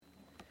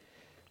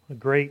A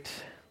great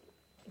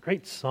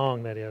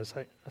song that is.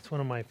 That's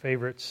one of my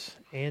favorites.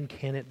 And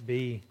Can It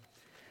Be?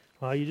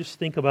 You just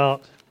think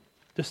about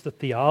just the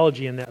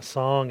theology in that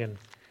song, and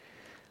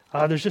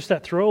there's just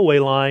that throwaway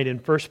line in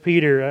 1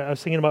 Peter. I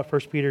was thinking about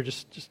 1 Peter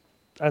just as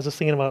I was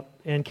thinking about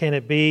And Can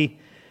It Be?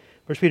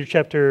 1 Peter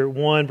chapter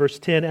 1, verse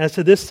 10, "As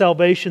to this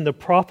salvation, the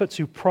prophets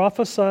who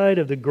prophesied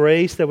of the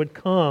grace that would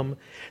come,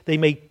 they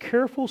made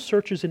careful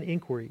searches and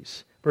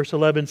inquiries." Verse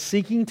 11,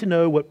 "Seeking to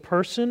know what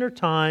person or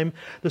time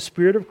the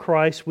Spirit of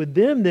Christ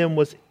within them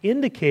was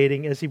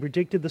indicating as He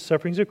predicted the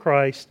sufferings of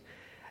Christ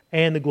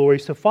and the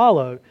glories to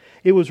follow.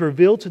 It was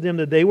revealed to them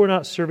that they were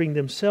not serving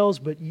themselves,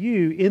 but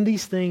you in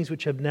these things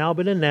which have now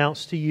been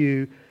announced to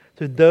you,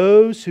 to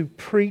those who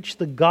preach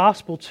the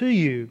gospel to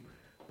you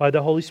by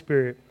the Holy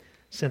Spirit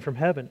sent from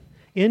heaven,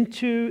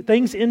 into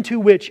things into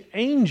which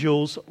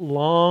angels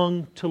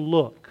long to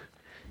look."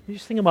 You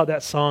just think about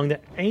that song,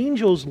 that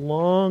angels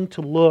long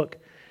to look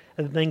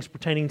at the things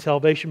pertaining to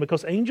salvation,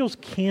 because angels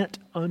can't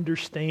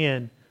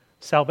understand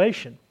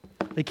salvation.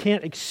 They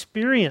can't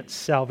experience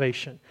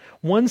salvation.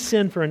 One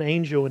sin for an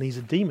angel and he's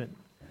a demon.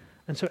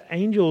 And so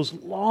angels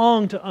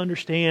long to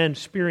understand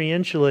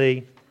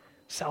experientially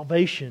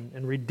salvation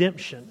and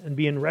redemption and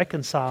being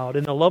reconciled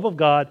in the love of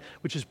God,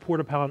 which is poured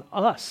upon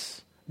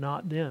us,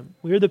 not them.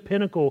 We are the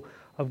pinnacle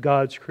of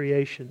God's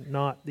creation,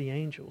 not the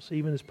angels,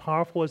 even as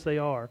powerful as they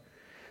are.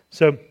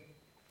 So,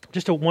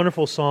 just a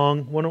wonderful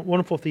song,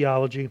 wonderful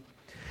theology.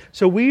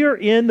 So we are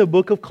in the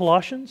book of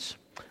Colossians.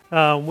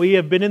 We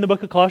have been in the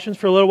book of Colossians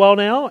for a little while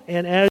now,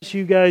 and as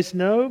you guys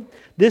know,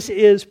 this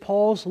is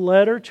Paul's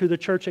letter to the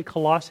church at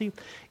Colossae.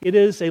 It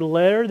is a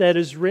letter that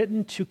is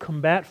written to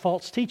combat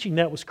false teaching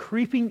that was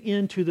creeping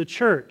into the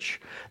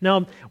church.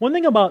 Now, one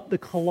thing about the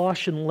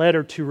Colossian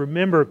letter to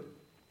remember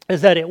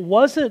is that it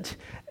wasn't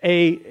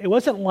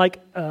like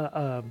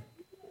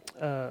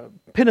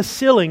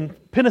penicillin,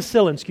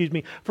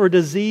 for a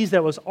disease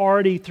that was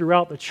already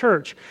throughout the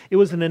church. It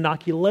was an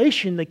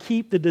inoculation to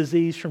keep the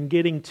disease from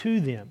getting to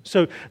them.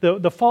 So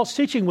the false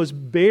teaching was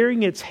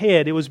bearing its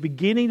head. It was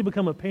beginning to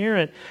become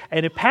apparent.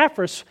 And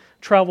Epaphras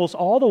travels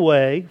all the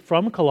way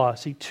from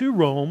Colossae to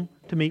Rome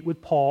to meet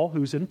with Paul,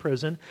 who's in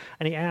prison.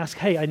 And he asks,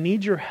 "Hey, I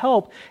need your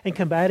help in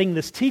combating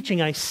this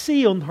teaching I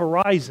see on the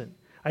horizon.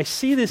 I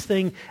see this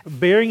thing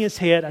bearing its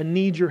head. I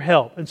need your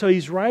help." And so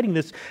he's writing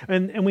this.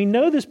 And we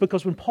know this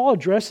because when Paul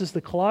addresses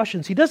the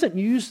Colossians, he doesn't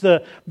use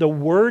the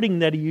wording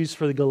that he used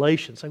for the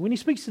Galatians. Like when he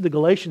speaks to the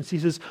Galatians, he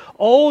says,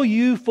 "Oh,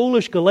 you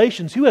foolish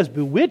Galatians, who has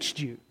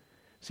bewitched you?"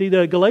 See,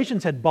 the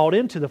Galatians had bought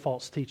into the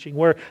false teaching,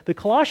 where the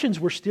Colossians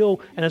were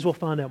still, and as we'll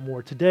find out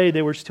more today,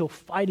 they were still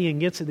fighting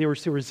against it. They were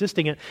still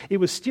resisting it. It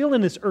was still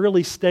in its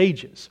early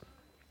stages.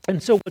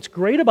 And so what's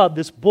great about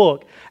this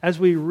book, as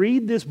we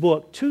read this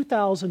book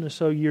 2,000 or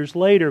so years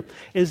later,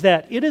 is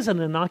that it is an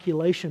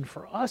inoculation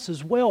for us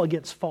as well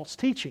against false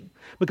teaching.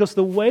 Because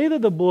the way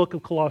that the book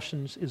of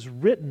Colossians is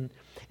written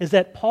is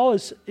that Paul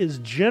is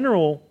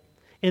general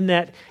in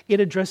that it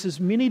addresses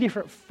many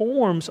different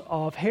forms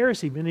of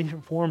heresy, many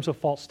different forms of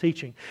false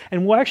teaching.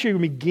 And we're actually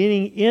going to be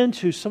getting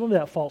into some of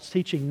that false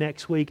teaching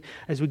next week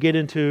as we get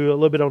into a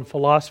little bit on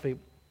philosophy.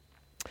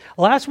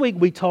 Last week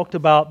we talked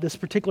about this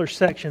particular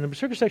section. The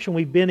particular section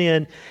we've been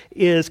in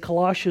is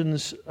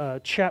Colossians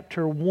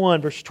chapter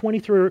 1, verse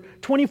 24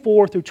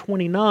 through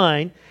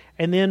 29,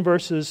 and then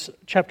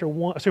chapter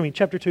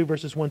 2,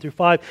 verses 1 through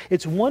 5.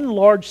 It's one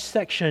large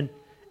section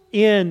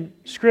in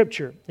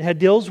Scripture. It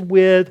deals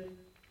with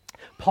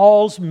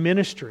Paul's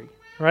ministry.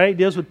 Right? It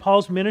deals with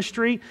Paul's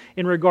ministry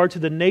in regard to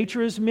the nature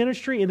of his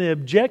ministry and the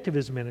objective of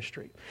his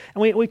ministry.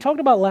 And we talked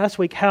about last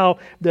week how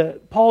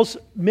Paul's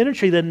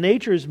ministry, the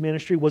nature of his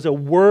ministry, was a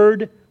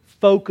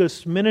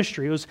word-focused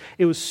ministry.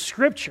 It was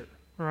Scripture,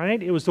 right?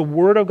 It was the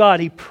Word of God.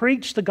 He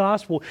preached the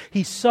gospel.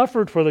 He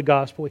suffered for the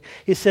gospel.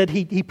 He said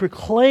he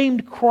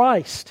proclaimed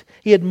Christ.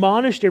 He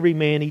admonished every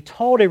man. He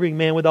taught every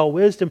man with all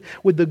wisdom,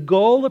 with the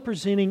goal of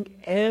presenting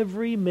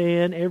every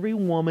man, every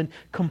woman,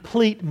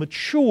 complete,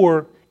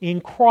 mature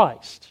in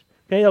Christ.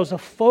 Okay, that was the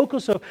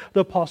focus of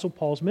the Apostle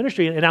Paul's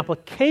ministry. And an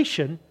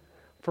application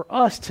for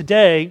us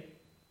today,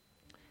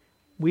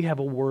 we have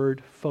a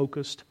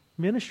word-focused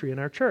ministry in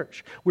our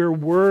church. We're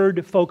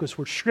word-focused.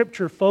 We're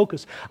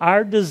Scripture-focused.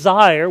 Our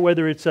desire,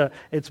 whether it's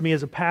me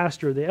as a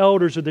pastor, the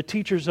elders, or the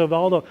teachers of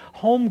all the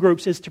home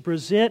groups, is to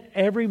present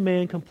every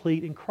man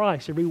complete in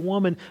Christ, every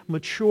woman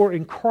mature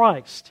in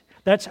Christ.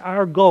 That's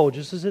our goal,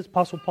 just as it's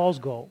Apostle Paul's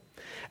goal.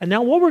 And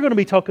now what we're going to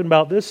be talking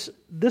about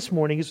this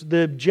morning is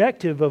the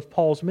objective of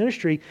Paul's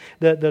ministry,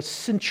 the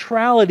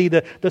centrality,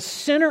 the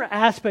center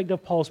aspect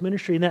of Paul's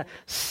ministry. And that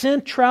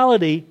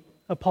centrality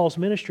of Paul's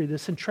ministry, the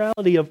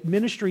centrality of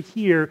ministry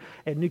here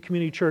at New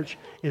Community Church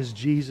is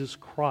Jesus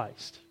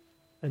Christ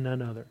and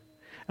none other.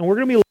 And we're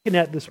going to be looking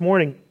at this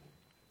morning.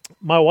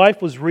 My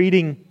wife was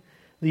reading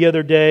the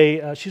other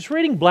day, she's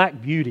reading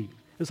Black Beauty.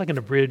 It's like an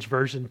abridged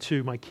version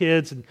to my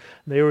kids, and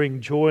they were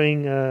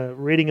enjoying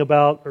reading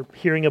about or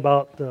hearing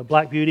about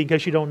Black Beauty. In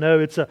case you don't know,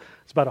 it's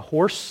about a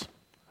horse.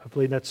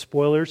 Hopefully that's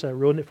spoilers. I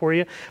ruined it for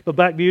you. But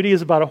Black Beauty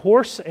is about a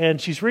horse,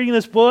 and she's reading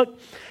this book,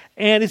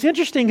 And it's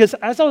interesting because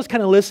as I was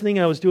kind of listening,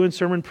 I was doing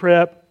sermon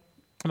prep,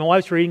 my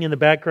wife's reading in the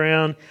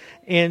background,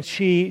 and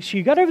she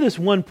got over this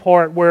one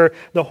part where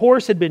the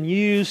horse had been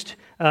used.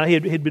 He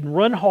had been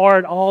run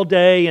hard all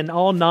day and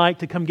all night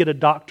to come get a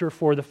doctor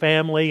for the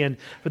family. And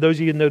for those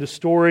of you who know the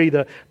story,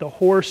 the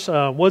horse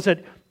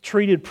wasn't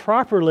treated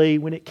properly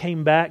when it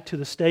came back to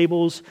the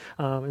stables.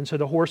 And so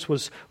the horse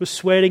was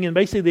sweating, and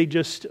basically they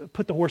just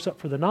put the horse up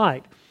for the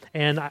night.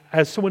 And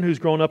as someone who's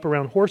grown up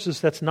around horses,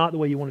 that's not the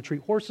way you want to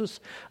treat horses.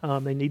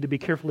 They need to be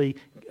carefully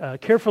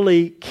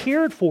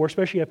cared for,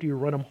 especially after you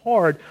run them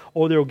hard,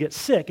 or they'll get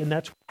sick. And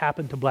that's what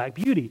happened to Black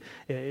Beauty.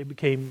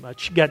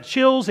 It got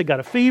chills, it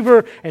got a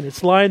fever, and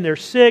it's lying there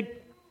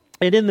sick.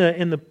 And in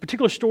the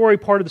particular story,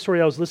 part of the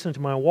story I was listening to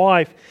my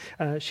wife,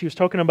 she was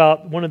talking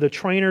about one of the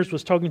trainers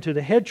was talking to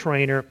the head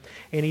trainer,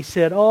 and he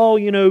said,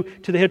 to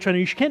the head trainer,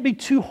 you can't be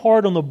too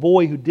hard on the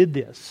boy who did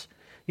this.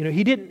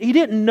 He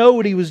didn't know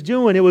what he was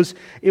doing. It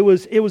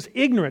was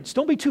ignorance.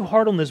 Don't be too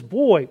hard on this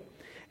boy.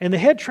 And the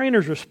head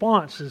trainer's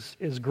response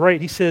is great.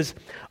 He says,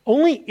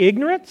 only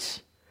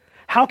ignorance?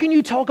 How can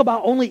you talk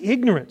about only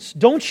ignorance?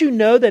 Don't you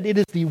know that it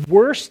is the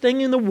worst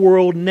thing in the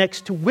world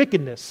next to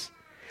wickedness,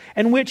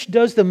 and which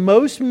does the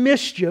most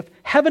mischief?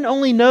 Heaven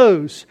only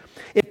knows.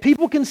 If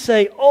people can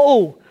say,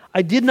 oh,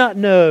 I did not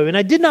know, and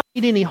I did not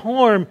mean any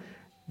harm,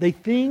 they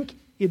think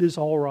it is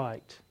all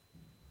right.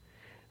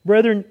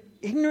 Brethren,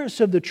 ignorance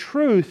of the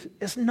truth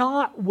is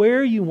not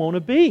where you want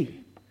to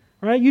be,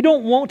 right? You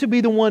don't want to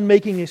be the one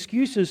making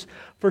excuses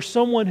for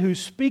someone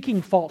who's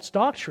speaking false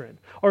doctrine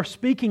or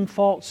speaking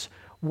false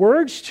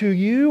words to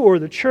you or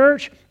the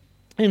church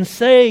and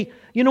say,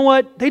 you know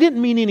what, they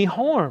didn't mean any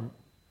harm.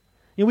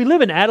 We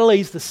live in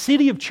Adelaide, the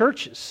city of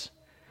churches,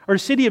 or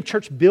city of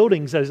church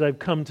buildings, as I've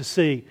come to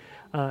see.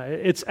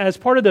 It's as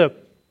part of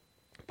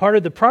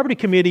the property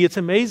committee. It's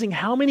amazing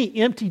how many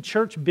empty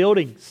church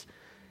buildings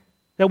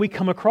that we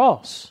come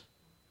across.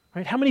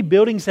 Right? How many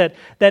buildings that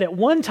at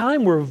one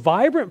time were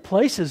vibrant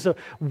places of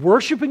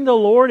worshiping the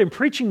Lord and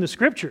preaching the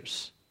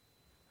Scriptures,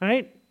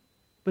 right?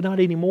 But not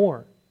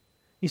anymore.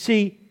 You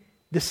see,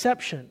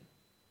 deception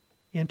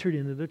entered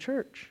into the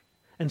church.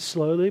 And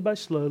slowly by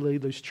slowly,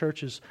 those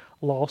churches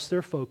lost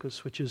their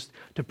focus, which is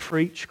to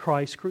preach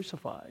Christ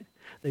crucified.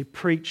 They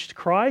preached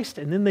Christ,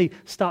 and then they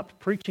stopped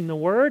preaching the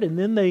Word, and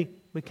then they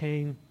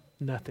became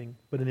nothing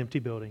but an empty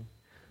building.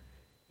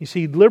 You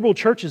see, liberal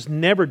churches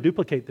never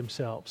duplicate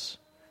themselves.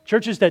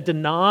 Churches that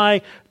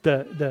deny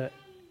the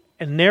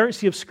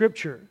inerrancy of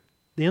Scripture,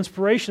 the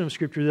inspiration of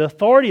Scripture, the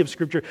authority of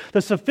Scripture,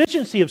 the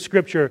sufficiency of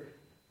Scripture,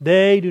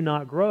 they do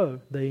not grow.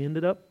 They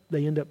end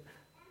up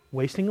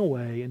wasting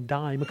away and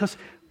dying because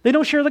they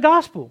don't share the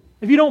gospel.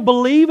 If you don't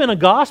believe in a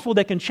gospel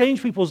that can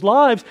change people's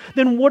lives,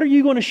 then what are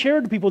you going to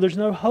share to people? There's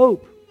no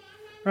hope,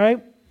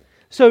 right?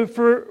 So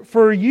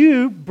for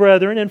you,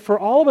 brethren, and for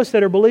all of us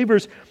that are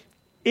believers,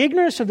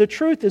 ignorance of the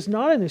truth is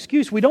not an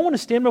excuse. We don't want to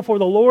stand before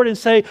the Lord and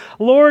say,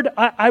 Lord,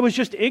 I was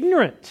just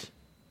ignorant.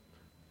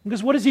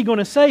 Because what is He going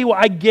to say? Well,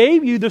 I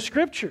gave you the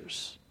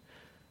Scriptures.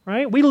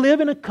 Right? We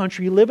live in a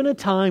country, live in a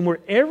time where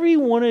every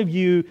one of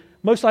you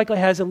most likely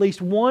has at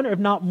least one, if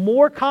not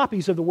more,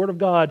 copies of the Word of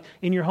God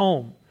in your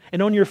home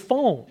and on your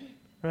phone.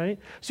 Right?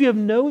 So you have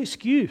no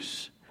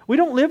excuse. We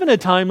don't live in a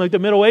time like the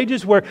Middle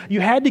Ages where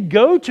you had to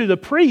go to the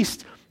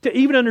priest to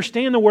even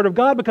understand the Word of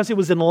God because it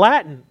was in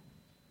Latin.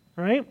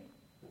 Right?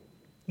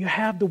 You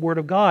have the Word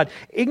of God.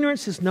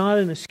 Ignorance is not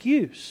an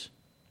excuse,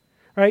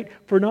 right,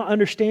 for not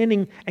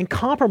understanding and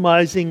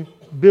compromising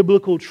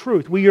biblical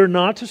truth. We are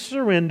not to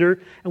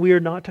surrender and we are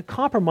not to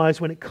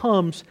compromise when it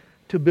comes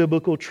to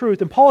biblical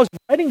truth. And Paul is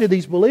writing to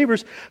these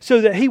believers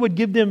so that he would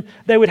give them,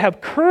 they would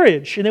have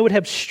courage and they would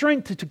have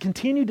strength to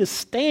continue to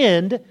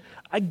stand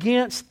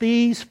against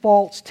these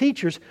false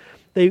teachers.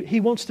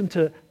 He wants them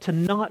to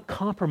not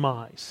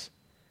compromise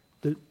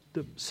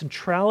the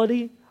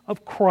centrality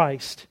of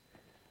Christ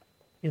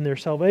in their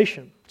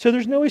salvation. So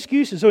there's no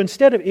excuses. So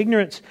instead of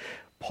ignorance,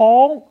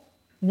 Paul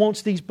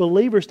wants these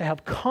believers to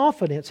have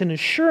confidence and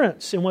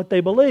assurance in what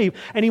they believe.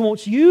 And he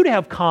wants you to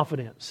have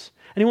confidence.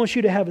 And he wants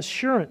you to have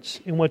assurance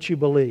in what you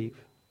believe.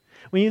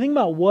 When you think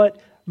about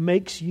what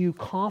makes you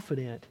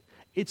confident,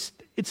 it's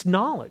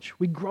knowledge.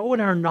 We grow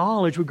in our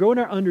knowledge. We grow in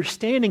our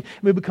understanding.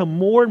 And we become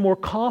more and more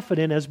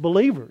confident as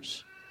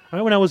believers.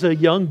 Right? When I was a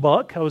young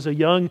buck, I was a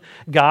young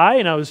guy,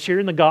 and I was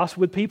sharing the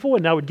gospel with people,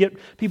 and I would get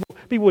people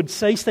would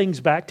say things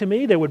back to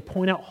me. They would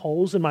point out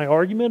holes in my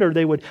argument, or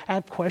they would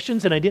ask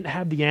questions, and I didn't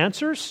have the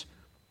answers.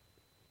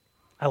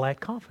 I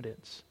lacked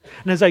confidence.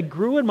 And as I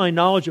grew in my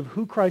knowledge of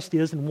who Christ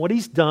is and what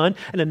He's done,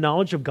 and the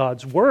knowledge of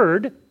God's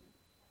Word,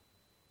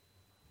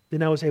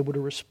 then I was able to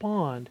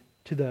respond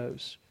to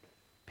those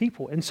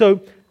people. And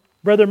so,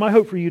 brother, my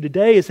hope for you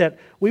today is that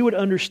we would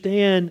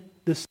understand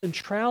the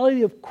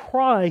centrality of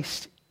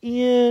Christ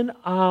in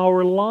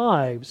our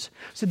lives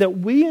so that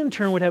we in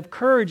turn would have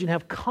courage and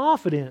have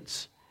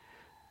confidence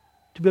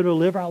to be able to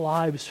live our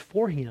lives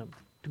for Him,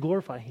 to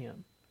glorify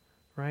Him,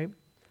 right?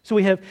 So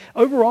we have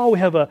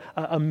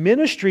a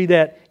ministry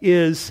that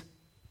is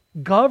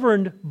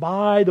governed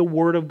by the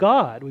Word of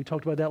God. We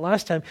talked about that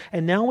last time.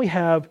 And now we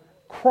have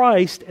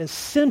Christ as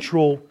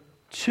central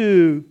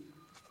to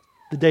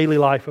the daily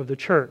life of the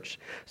church.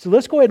 So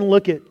let's go ahead and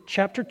look at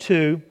chapter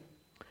 2,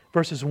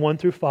 verses 1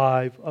 through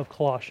 5 of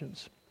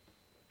Colossians.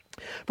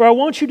 For I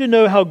want you to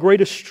know how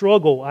great a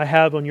struggle I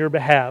have on your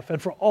behalf,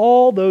 and for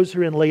all those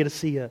who are in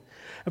Laodicea,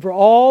 and for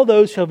all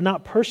those who have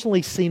not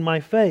personally seen my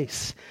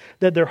face,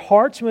 that their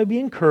hearts may be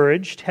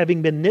encouraged,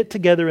 having been knit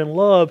together in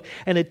love,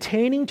 and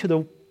attaining to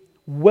the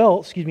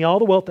wealth, all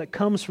the wealth that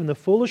comes from the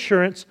full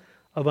assurance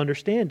of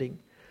understanding,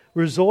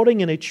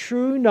 resulting in a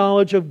true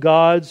knowledge of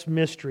God's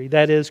mystery,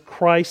 that is,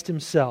 Christ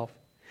Himself,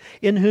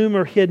 in whom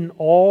are hidden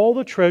all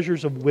the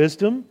treasures of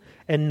wisdom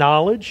and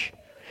knowledge.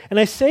 And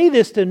I say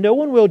this that no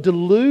one will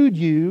delude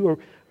you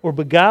or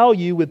beguile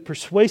you with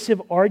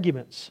persuasive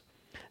arguments.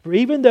 For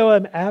even though I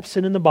am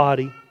absent in the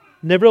body,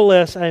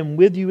 nevertheless I am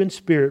with you in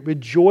spirit,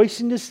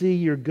 rejoicing to see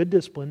your good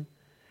discipline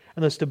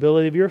and the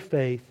stability of your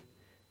faith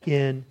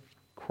in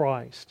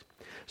Christ.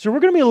 So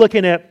we're going to be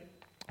looking at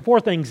 4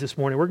 things this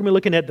morning. We're going to be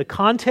looking at the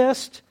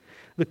contest,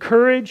 the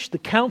courage, the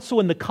counsel,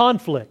 and the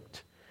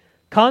conflict.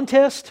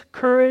 Contest,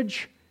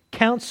 courage,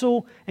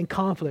 counsel, and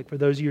conflict, for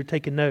those of you who are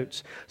taking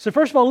notes. So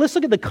first of all, let's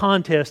look at the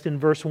contest in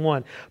verse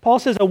 1. Paul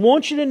says, I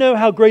want you to know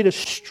how great a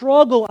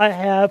struggle I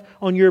have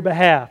on your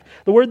behalf.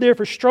 The word there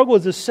for struggle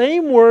is the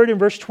same word in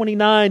verse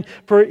 29.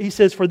 He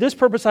says, for this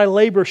purpose I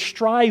labor,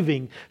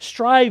 striving,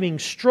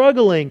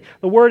 struggling.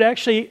 The word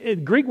actually,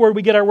 Greek word,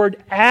 we get our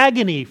word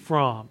agony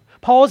from.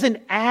 Paul's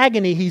in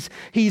agony.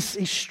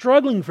 He's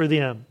struggling for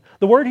them.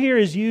 The word here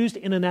is used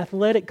in an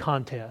athletic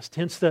contest,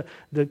 hence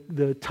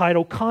the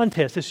title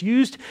contest. It's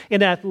used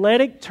in an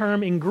athletic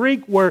term in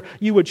Greek where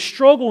you would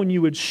struggle and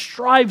you would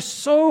strive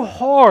so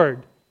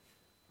hard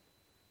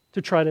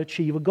to try to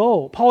achieve a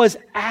goal. Paul is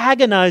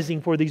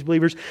agonizing for these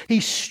believers.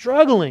 He's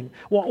struggling.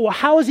 Well,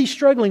 how is he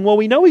struggling? Well,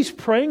 we know he's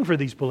praying for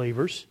these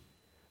believers,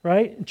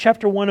 right? In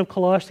chapter 1 of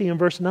Colossians, in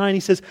verse 9, he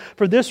says,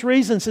 for this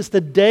reason, since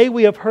the day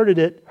we have heard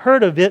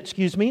of it,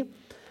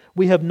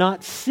 we have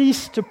not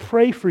ceased to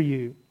pray for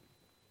you.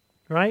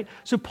 Right?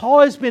 So Paul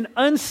has been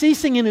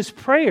unceasing in his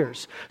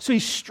prayers. So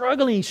he's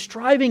struggling, he's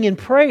striving in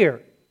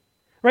prayer.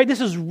 Right?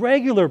 This is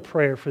regular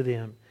prayer for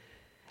them.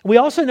 We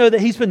also know that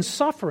he's been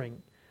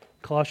suffering.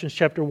 Colossians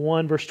chapter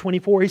 1, verse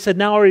 24, he said,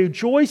 now I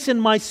rejoice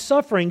in my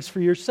sufferings for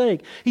your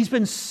sake. He's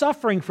been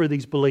suffering for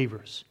these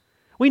believers.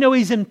 We know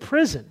he's in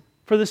prison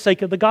for the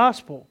sake of the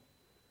gospel.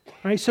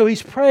 Right? So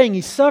he's praying,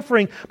 he's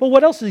suffering. But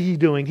what else is he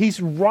doing?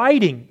 He's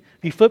writing.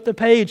 If you flip the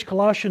page,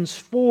 Colossians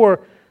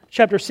 4,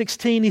 Chapter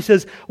 16, he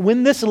says,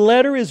 when this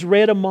letter is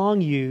read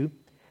among you,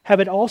 have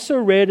it also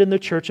read in the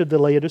church of the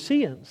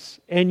Laodiceans.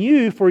 And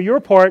you, for your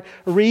part,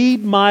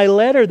 read my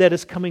letter that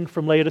is coming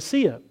from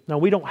Laodicea. Now,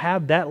 we don't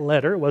have that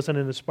letter. It wasn't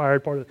an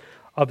inspired part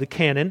of the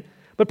canon.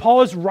 But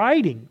Paul is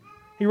writing.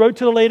 He wrote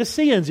to the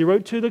Laodiceans. He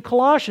wrote to the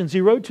Colossians.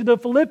 He wrote to the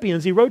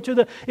Philippians. He wrote to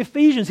the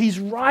Ephesians.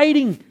 He's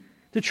writing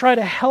to try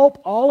to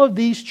help all of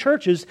these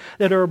churches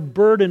that are a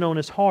burden on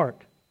his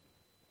heart.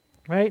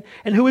 Right?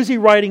 And who is he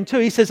writing to?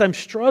 He says, I'm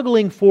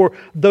struggling for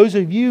those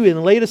of you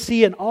in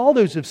Laodicea and all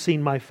those who have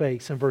seen my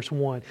face, in verse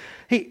 1.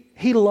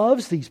 He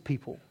loves these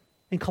people.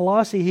 In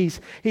Colossae,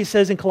 he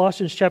says in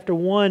Colossians chapter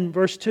 1,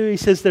 verse 2, he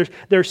says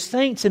they're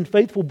saints and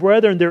faithful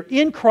brethren. They're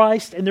in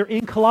Christ and they're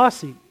in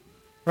Colossae.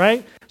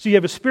 Right? So you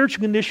have a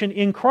spiritual condition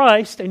in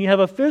Christ and you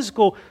have a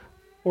physical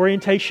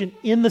orientation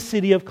in the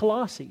city of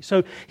Colossae.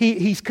 So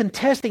he's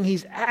contesting,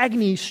 he's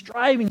agony, he's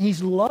striving,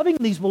 he's loving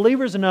these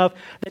believers enough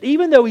that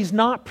even though he's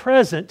not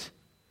present,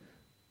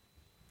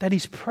 that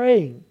he's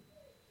praying.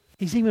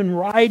 He's even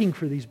writing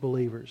to these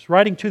believers,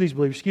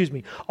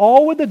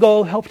 all with the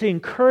goal of help to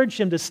encourage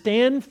them to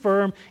stand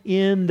firm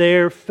in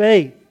their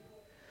faith.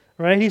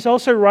 Right? He's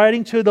also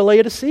writing to the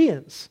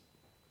Laodiceans,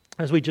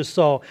 as we just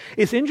saw.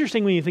 It's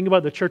interesting when you think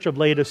about the church of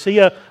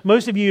Laodicea,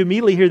 most of you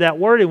immediately hear that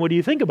word and what do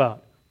you think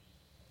about?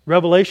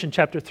 Revelation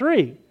chapter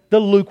 3, the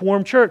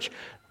lukewarm church.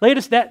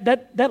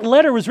 That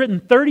letter was written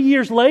 30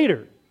 years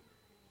later,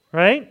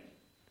 right?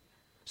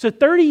 So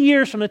 30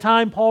 years from the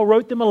time Paul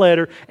wrote them a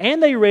letter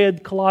and they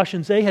read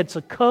Colossians, they had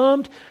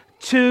succumbed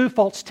to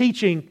false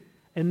teaching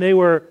and they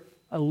were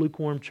a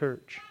lukewarm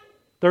church.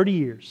 30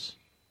 years.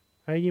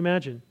 Right? You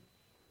imagine,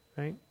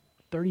 right?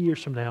 30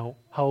 years from now,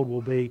 how old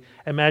we'll be.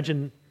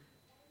 Imagine,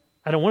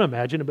 I don't want to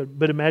imagine it,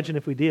 but imagine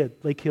if we did.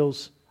 Lake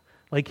Hills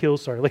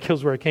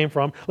where I came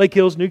from. Lake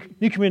Hills New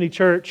Community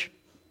Church.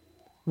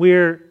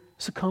 We're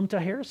succumbed to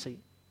heresy,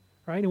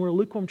 right? And we're a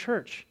lukewarm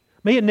church.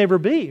 May it never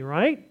be,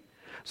 right?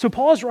 So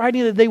Paul's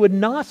writing that they would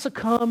not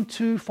succumb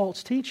to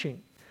false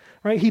teaching,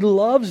 right? He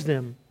loves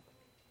them.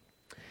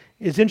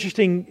 It's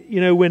interesting,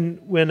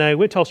 when I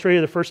went to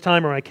Australia the first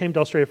time, or I came to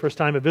Australia the first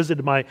time, I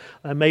visited my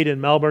mate in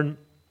Melbourne,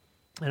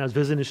 and I was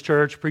visiting his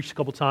church, preached a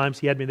couple times.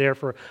 He had me there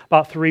for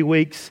about 3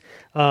 weeks.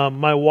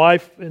 My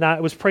wife and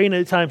I was praying at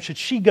the time, should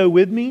she go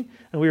with me?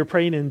 And we were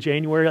praying in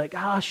January, like,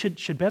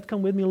 should Beth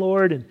come with me,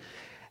 Lord?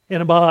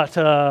 And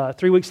about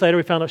 3 weeks later,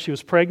 we found out she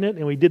was pregnant,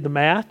 and we did the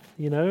math,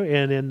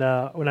 And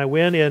when I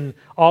went in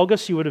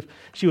August,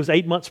 she was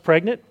 8 months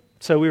pregnant.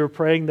 So we were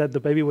praying that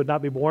the baby would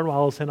not be born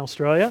while I was in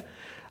Australia.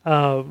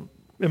 And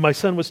my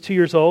son was 2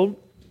 years old.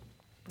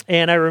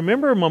 And I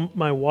remember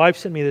my wife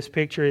sent me this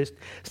picture. It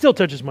still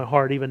touches my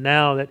heart even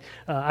now that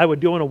I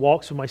would go on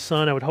walks with my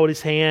son. I would hold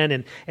his hand,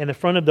 and in the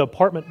front of the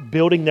apartment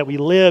building that we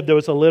lived, there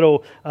was a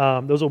little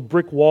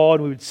brick wall,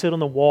 and we would sit on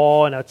the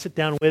wall, and I'd sit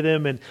down with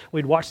him, and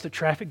we'd watch the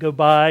traffic go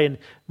by. And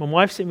my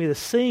wife sent me this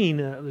scene,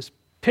 this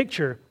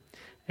picture,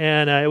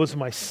 and it was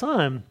my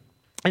son,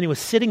 and he was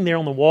sitting there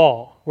on the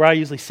wall where I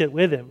usually sit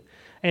with him.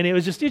 And it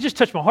just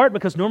touched my heart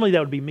because normally that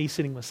would be me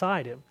sitting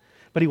beside him.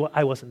 But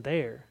I wasn't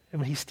there.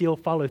 And he still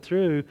followed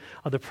through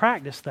the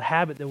practice, the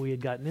habit that we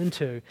had gotten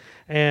into.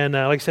 And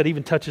like I said,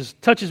 even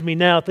touches me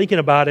now thinking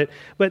about it.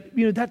 But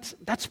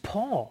that's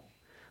Paul.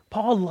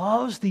 Paul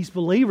loves these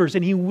believers,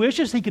 and he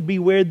wishes he could be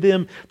with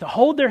them to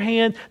hold their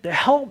hand, to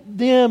help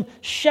them,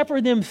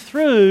 shepherd them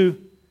through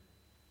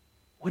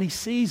what he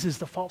sees is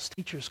the false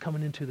teachers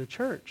coming into the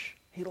church.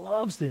 He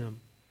loves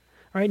them.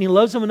 Right? And he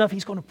loves them enough,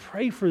 he's going to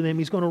pray for them.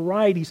 He's going to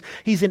write.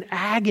 He's in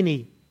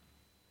agony.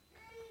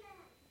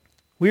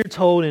 We're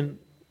told, and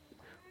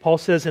Paul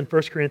says in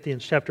 1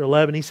 Corinthians chapter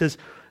 11, he says,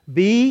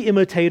 "Be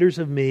imitators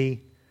of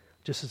me,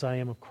 just as I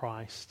am of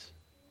Christ."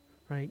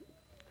 Right?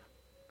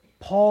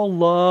 Paul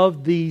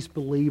loved these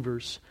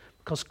believers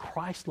because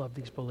Christ loved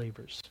these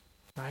believers.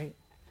 Right?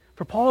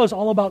 For Paul, is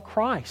all about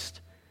Christ.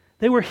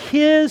 They were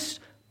his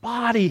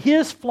body,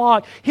 his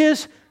flock,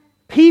 his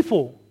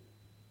people.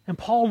 And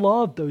Paul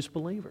loved those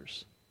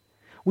believers.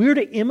 We are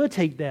to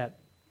imitate that,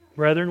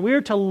 brethren. We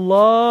are to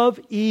love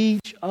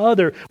each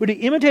other. We're to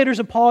imitators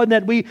of Paul in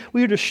that we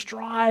are to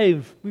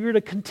strive. We are to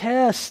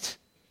contest.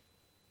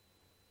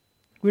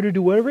 We're to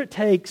do whatever it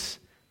takes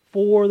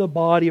for the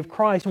body of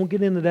Christ. And we'll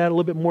get into that a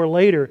little bit more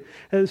later.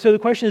 So the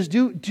question is,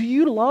 do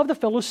you love the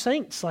fellow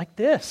saints like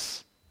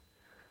this?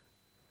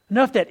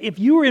 Enough that if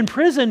you were in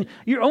prison,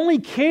 your only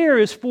care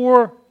is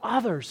for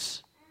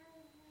others.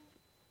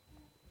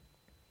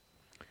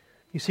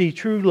 You see,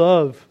 true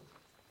love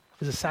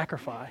is a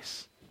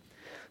sacrifice.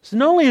 So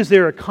not only is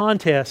there a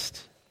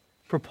contest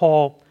for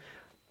Paul,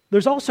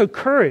 there's also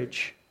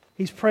courage.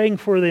 He's praying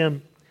for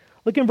them.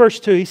 Look in verse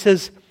 2. He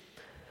says,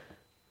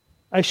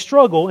 I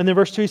struggle. And then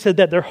verse 2 he said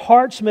that their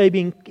hearts may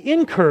be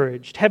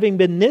encouraged, having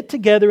been knit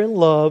together in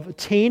love,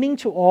 attaining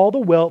to all the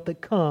wealth that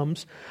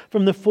comes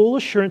from the full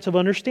assurance of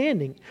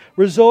understanding,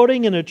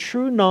 resulting in a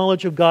true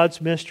knowledge of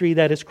God's mystery,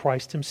 that is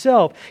Christ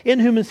Himself, in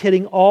whom is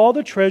hidden all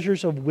the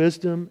treasures of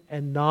wisdom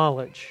and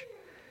knowledge.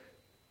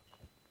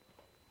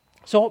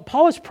 So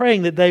Paul is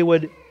praying that they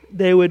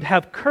would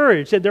have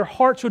courage, that their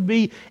hearts would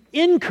be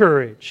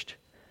encouraged.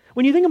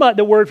 When you think about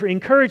the word for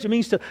encourage, it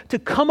means to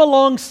come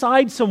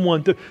alongside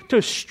someone,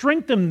 to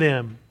strengthen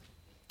them.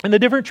 In the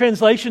different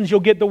translations,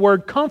 you'll get the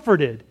word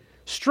comforted,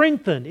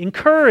 strengthened,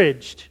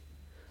 encouraged,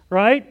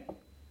 right?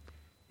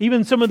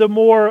 Even some of the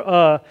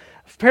more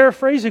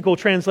paraphrasical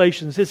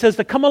translations, it says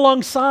to come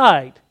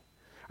alongside.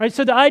 Right?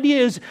 So the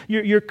idea is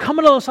you're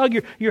coming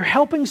alongside, you're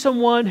helping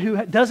someone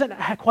who doesn't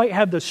quite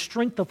have the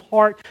strength of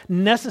heart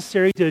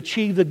necessary to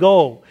achieve the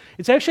goal.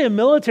 It's actually a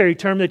military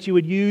term that you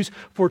would use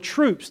for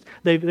troops.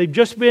 They've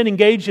just been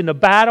engaged in a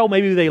battle.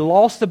 Maybe they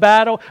lost the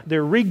battle.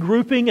 They're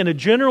regrouping, and a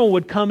general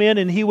would come in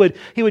and he would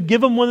give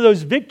them one of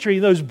those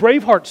those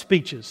Braveheart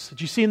speeches that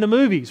you see in the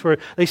movies, where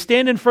they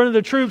stand in front of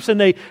the troops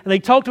and they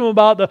talk to them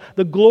about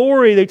the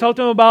glory. They talk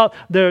to them about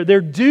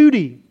their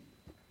duty.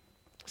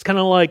 It's kind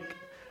of like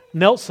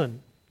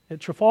Nelson at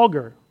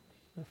Trafalgar,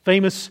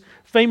 famous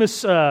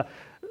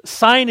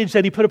signage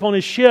that he put up on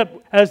his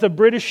ship as the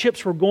British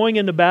ships were going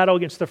into battle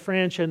against the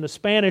French and the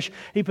Spanish.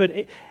 He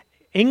put,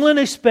 England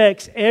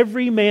expects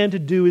every man to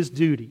do his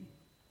duty.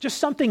 Just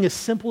something as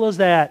simple as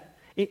that.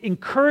 It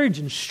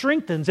encourages,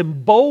 strengthens,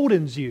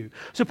 emboldens you.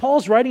 So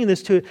Paul's writing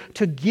this to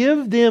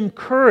give them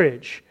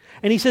courage.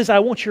 And he says, I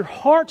want your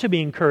heart to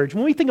be encouraged.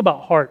 When we think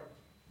about heart,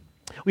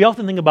 we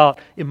often think about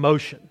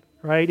emotion.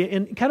 Right?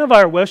 In kind of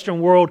our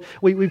Western world,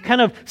 we've kind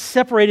of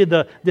separated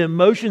the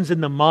emotions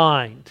and the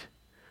mind.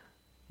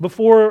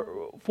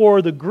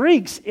 For the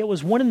Greeks, it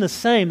was one and the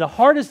same. The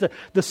heart is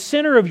the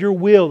center of your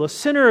will, the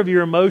center of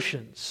your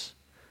emotions.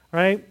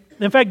 Right?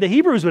 In fact, the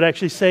Hebrews would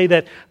actually say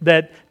that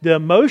the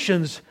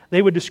emotions,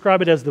 they would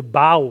describe it as the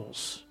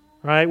bowels.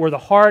 Right? Where the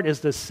heart is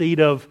the seat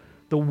of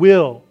the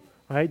will.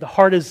 Right? The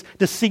heart is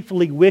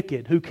deceitfully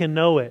wicked. Who can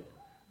know it?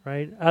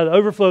 Right? Out of the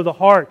overflow of the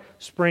heart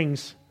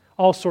springs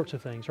all sorts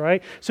of things,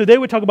 right? So they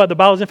would talk about the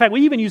bowels. In fact,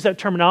 we even use that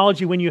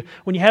terminology when you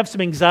have some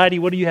anxiety.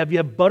 What do you have? You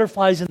have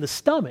butterflies in the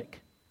stomach,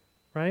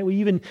 right?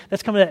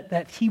 That's kind of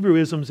that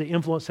Hebrewism that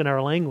influence in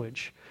our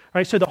language,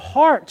 right? So the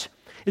heart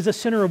is the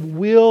center of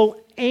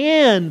will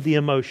and the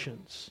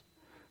emotions,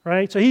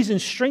 right? So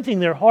he's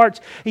strengthening their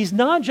hearts. He's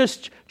not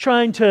just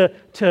trying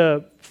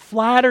to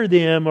flatter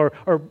them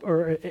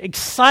or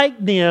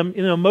excite them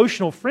in an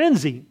emotional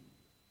frenzy.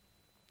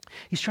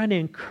 He's trying to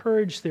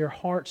encourage their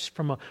hearts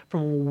from a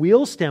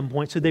will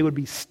standpoint so they would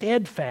be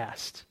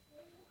steadfast,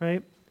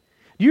 right?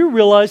 Do you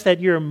realize that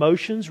your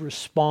emotions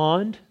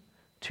respond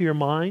to your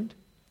mind?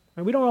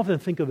 Right? We don't often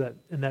think of that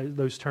in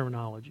those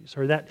terminologies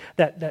or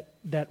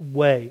that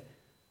way.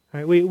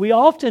 Right? We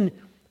often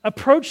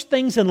approach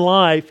things in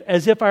life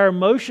as if our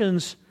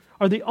emotions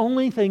are the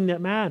only thing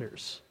that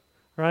matters.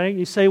 right?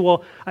 You say,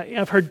 well,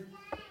 I've heard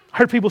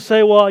people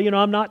say, well,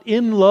 I'm not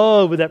in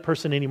love with that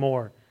person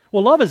anymore.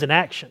 Well, love is an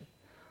action,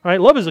 right?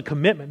 Love is a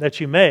commitment that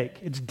you make.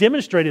 It's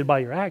demonstrated by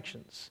your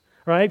actions,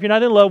 right? If you're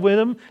not in love with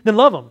them, then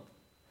love them,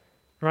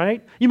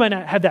 right? You might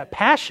not have that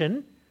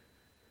passion,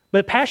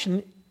 but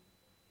passion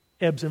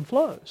ebbs and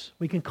flows.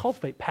 We can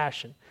cultivate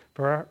passion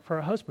for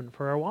our husband,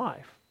 for our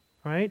wife,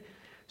 right?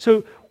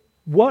 So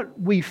what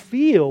we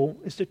feel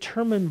is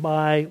determined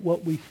by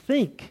what we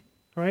think,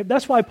 right?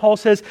 That's why Paul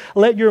says,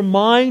 let your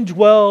mind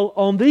dwell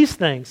on these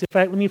things. In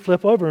fact, let me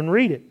flip over and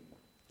read it.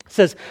 It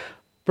says,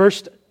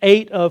 verse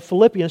 8 of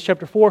Philippians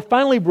chapter 4,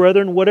 finally,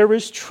 brethren, whatever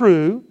is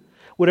true,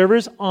 whatever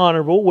is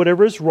honorable,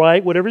 whatever is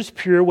right, whatever is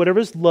pure, whatever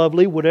is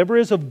lovely, whatever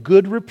is of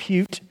good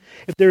repute,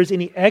 if there is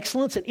any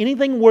excellence and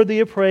anything worthy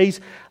of praise,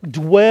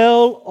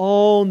 dwell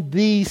on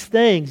these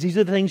things. These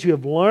are the things you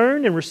have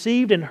learned and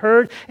received and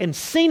heard and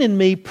seen in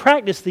me.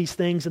 Practice these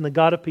things, and the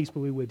God of peace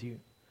will be with you.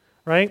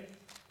 Right?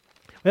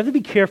 We have to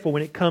be careful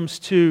when it comes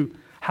to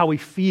how we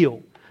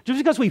feel. Just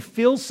because we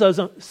feel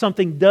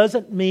something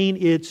doesn't mean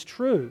it's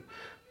true.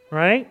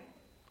 Right?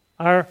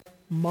 Our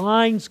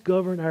minds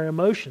govern our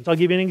emotions. I'll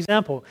give you an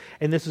example,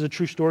 and this is a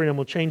true story, and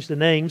we'll change the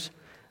names.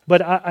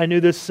 But I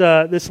knew this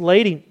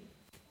lady,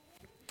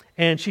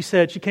 and she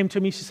came to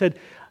me, she said,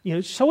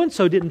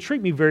 so-and-so didn't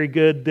treat me very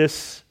good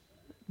this,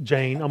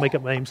 Jane, I'll make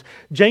up names.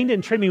 Jane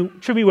didn't treat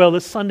me well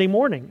this Sunday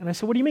morning. And I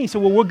said, what do you mean? She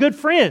said, well, we're good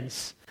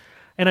friends.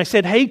 And I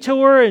said hey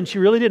to her, and she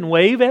really didn't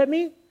wave at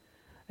me.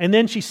 And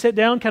then she sat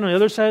down kind of on the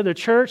other side of the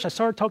church. I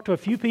saw her talk to a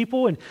few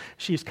people, and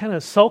she's kind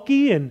of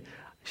sulky, and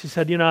she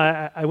said,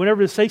 I went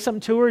over to say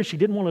something to her, and she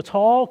didn't want to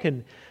talk,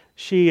 and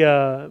she,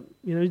 then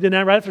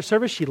right after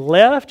service, she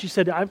left. She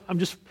said, I'm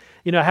just,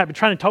 I have been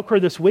trying to talk to her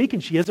this week,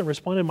 and she hasn't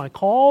responded to my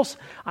calls.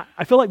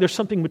 I feel like there's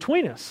something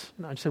between us.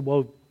 And I said,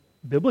 well,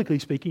 biblically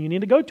speaking, you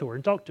need to go to her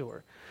and talk to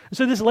her. And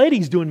so this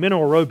lady's doing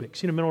mental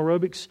aerobics. Mental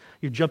aerobics,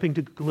 you're jumping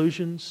to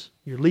conclusions,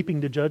 you're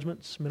leaping to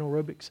judgments, mental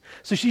aerobics.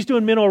 So she's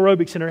doing mental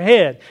aerobics in her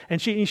head,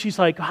 and she's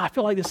like, I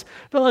feel like this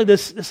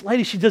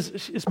lady,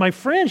 is my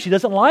friend, she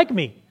doesn't like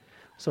me.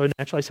 So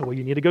naturally I said, well,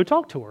 you need to go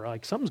talk to her.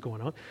 Like, something's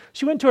going on.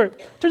 She went to her.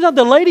 Turns out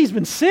the lady's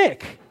been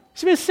sick.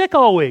 She's been sick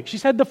all week.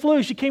 She's had the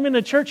flu. She came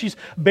into church. She's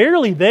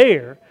barely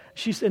there.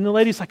 And the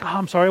lady's like,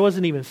 I'm sorry, I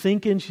wasn't even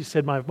thinking. She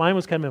said, my mind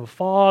was kind of in a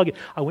fog.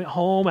 I went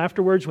home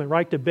afterwards, went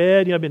right to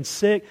bed. I've been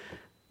sick.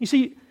 You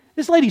see,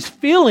 this lady's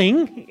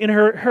feeling in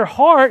her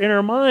heart, in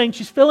her mind,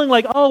 she's feeling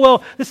like, oh,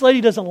 well, this lady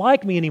doesn't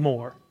like me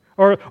anymore.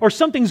 Or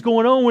something's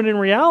going on when in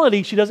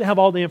reality she doesn't have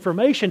all the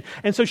information.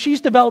 And so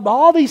she's developed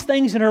all these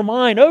things in her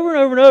mind over and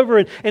over and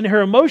over, and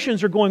her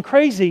emotions are going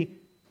crazy.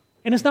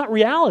 And it's not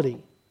reality.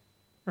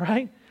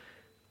 Right?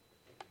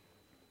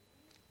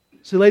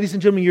 So ladies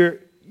and gentlemen,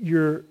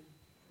 your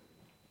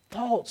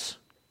thoughts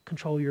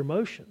control your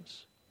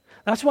emotions.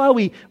 That's why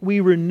we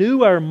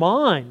renew our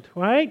mind,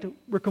 right?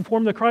 We're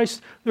conformed to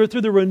Christ through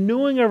the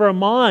renewing of our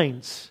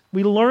minds.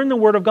 We learn the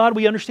Word of God.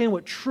 We understand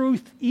what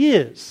truth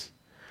is.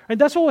 And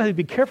that's why we have to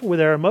be careful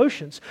with our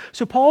emotions.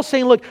 So Paul's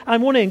saying, look, I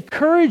want to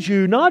encourage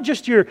you, not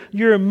just your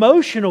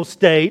emotional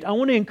state. I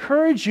want to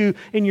encourage you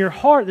in your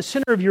heart, the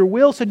center of your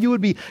will, so that you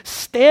would be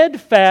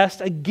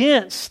steadfast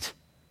against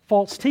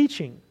false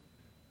teaching.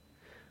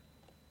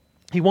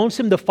 He wants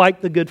him to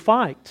fight the good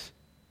fight.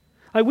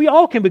 We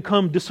all can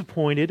become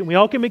disappointed, and we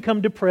all can become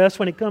depressed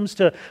when it comes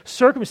to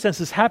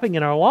circumstances happening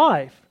in our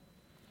life.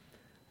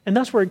 And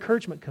that's where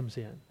encouragement comes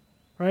in.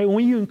 Right?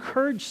 When you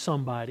encourage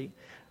somebody,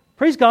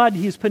 praise God,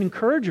 He has put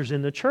encouragers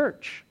in the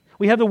church.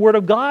 We have the Word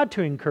of God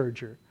to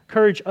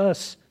encourage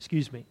us,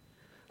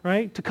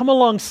 right? To come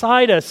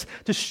alongside us,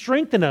 to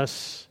strengthen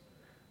us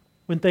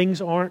when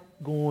things aren't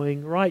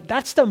going right.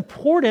 That's the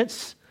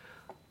importance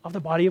of the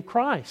body of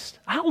Christ.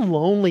 How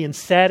lonely and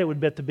sad it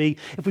would be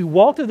if we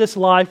walked through this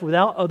life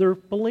without other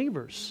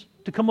believers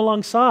to come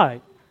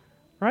alongside,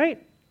 right?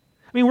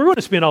 We're going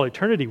to spend all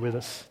eternity with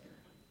us.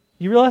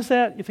 You realize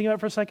that? You think about it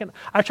for a second?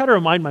 I try to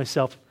remind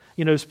myself,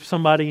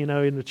 somebody,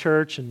 in the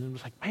church, and it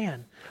was like,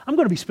 man, I'm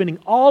going to be spending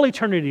all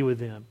eternity with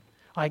them.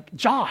 Like,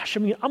 Josh,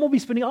 I'm going to be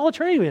spending all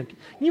eternity with him.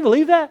 Can you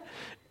believe that?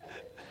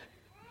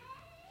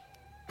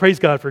 Praise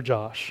God for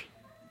Josh.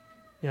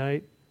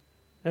 Right?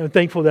 And I'm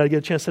thankful that I get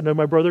a chance to know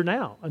my brother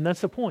now. And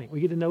that's the point. We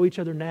get to know each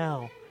other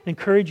now.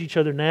 Encourage each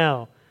other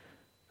now.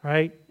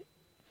 Right?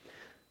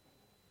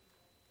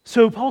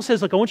 So Paul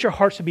says, look, I want your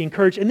hearts to be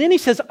encouraged. And then he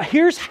says,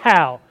 here's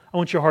how I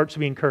want your hearts to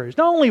be encouraged.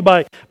 Not only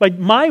by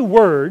my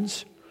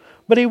words,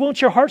 but he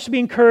wants your hearts to be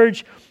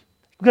encouraged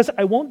because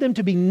I want them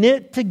to be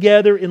knit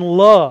together in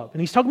love.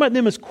 And he's talking about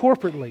them as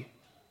corporately.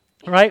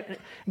 Right? It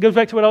goes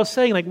back to what I was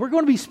saying. Like, we're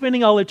going to be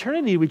spending all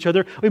eternity with each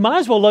other. We might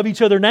as well love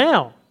each other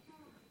now.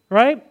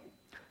 Right?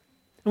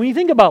 And when you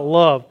think about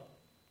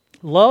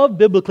love,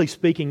 biblically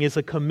speaking, is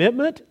a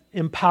commitment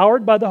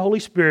empowered by the Holy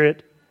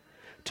Spirit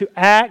to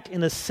act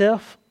in a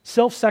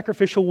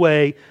self-sacrificial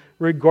way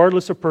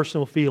regardless of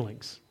personal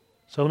feelings.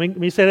 So let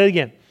me say that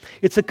again.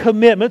 It's a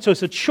commitment, so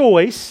it's a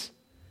choice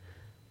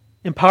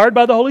empowered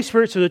by the Holy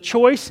Spirit. So the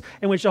choice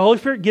in which the Holy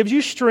Spirit gives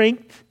you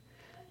strength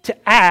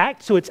to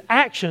act, so it's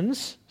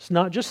actions, it's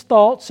not just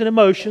thoughts and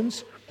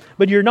emotions,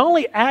 But you're not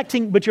only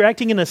acting, but you're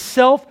acting in a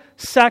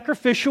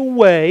self-sacrificial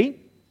way,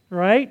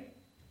 right?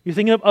 You're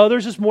thinking of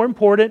others as more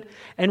important,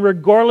 and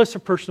regardless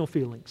of personal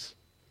feelings.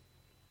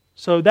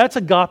 So that's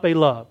agape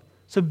love.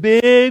 It's a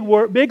big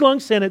word, big long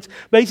sentence,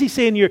 basically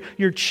saying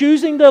you're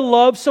choosing to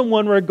love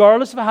someone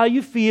regardless of how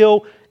you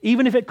feel,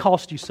 even if it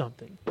costs you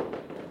something.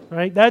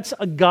 Right? That's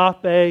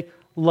agape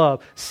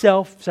love,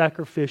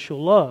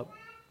 self-sacrificial love.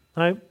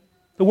 Right?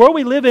 The world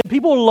we live in,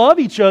 people love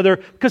each other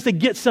because they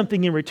get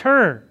something in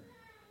return.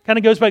 Kind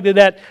of goes back to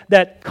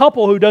that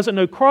couple who doesn't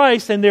know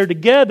Christ and they're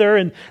together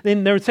and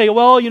then they would say,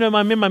 well,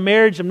 I'm in my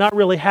marriage, I'm not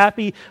really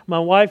happy. My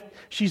wife,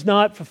 she's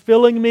not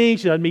fulfilling me,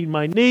 she's not meeting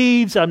my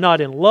needs, I'm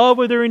not in love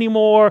with her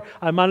anymore.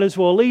 I might as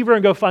well leave her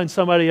and go find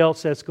somebody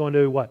else that's going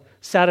to what?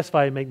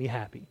 Satisfy and make me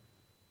happy.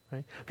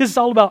 Right? Because it's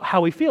all about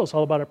how we feel, it's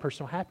all about our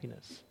personal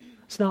happiness.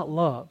 It's not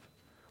love.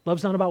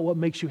 Love's not about what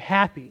makes you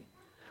happy.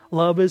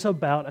 Love is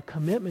about a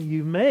commitment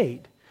you've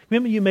made.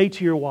 Commitment you made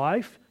to your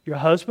wife, your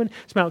husband.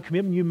 It's about a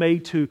commitment you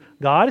made to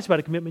God. It's about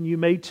a commitment you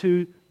made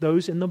to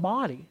those in the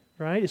body,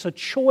 right? It's a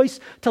choice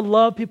to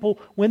love people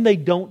when they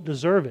don't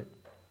deserve it.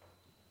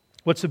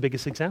 What's the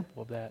biggest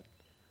example of that?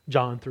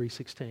 John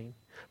 3:16.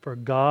 For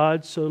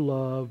God so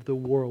loved the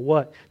world.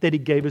 What? That He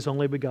gave His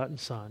only begotten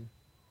Son,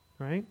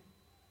 right?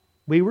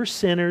 We were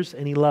sinners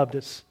and He loved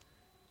us.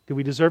 Did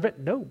we deserve it?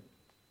 No,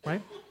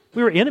 right?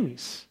 We were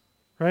enemies,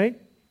 right?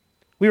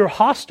 We were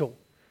hostile.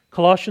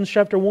 Colossians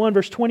chapter 1,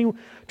 verse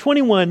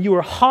 21, you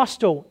were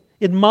hostile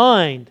in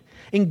mind,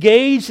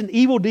 engaged in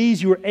evil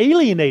deeds, you were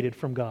alienated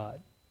from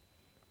God.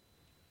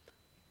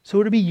 So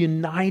we're to be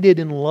united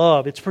in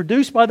love. It's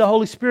produced by the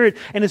Holy Spirit,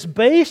 and it's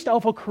based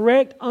off a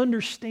correct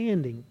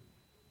understanding.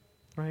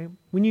 Right?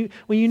 When you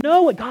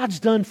know what God's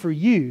done for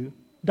you,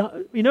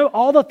 you know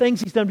all the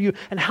things He's done for you,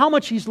 and how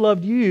much He's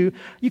loved you,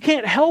 you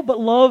can't help but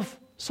love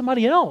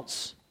somebody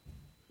else.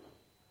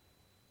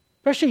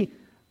 Especially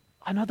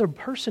another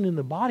person in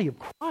the body of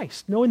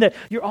Christ, knowing that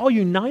you're all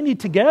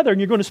united together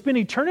and you're going to spend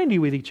eternity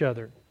with each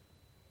other.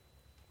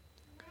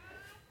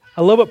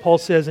 I love what Paul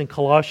says in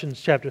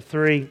Colossians chapter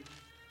 3,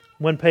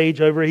 one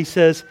page over. He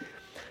says,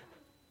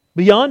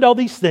 beyond all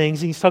these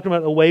things, and he's talking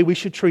about the way we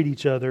should treat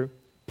each other,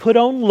 put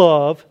on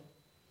love,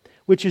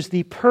 which is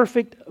the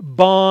perfect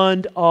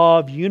bond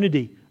of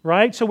unity.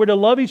 Right? So we're to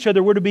love each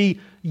other, we're to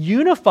be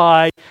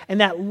unified, and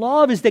that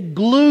love is the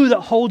glue that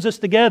holds us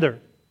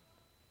together.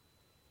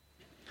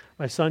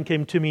 My son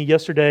came to me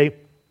yesterday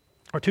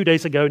or 2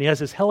 days ago, and he has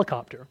this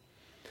helicopter,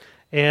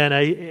 and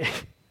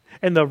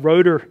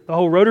the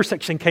whole rotor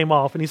section came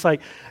off, and he's like,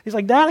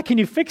 Dad, can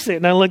you fix it?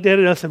 And I looked at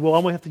it and I said, well,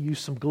 I'm going to have to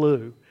use some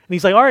glue. And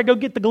he's like, all right, go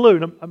get the glue.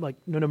 And I'm like,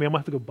 no, man, I'm going to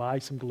have to go buy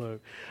some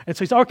glue. And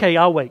so he's like, okay,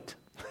 I'll wait.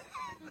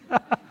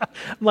 I'm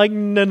like,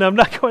 no, I'm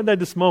not going there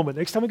this moment.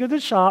 Next time we go to the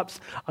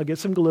shops, I'll get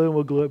some glue and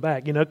we'll glue it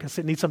back, because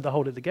it needs something to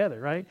hold it together,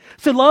 right?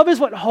 So love is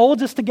what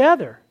holds us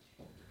together,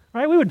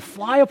 right? We would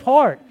fly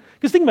apart.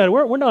 Because think about it,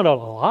 we're not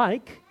all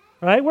alike,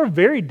 right? We're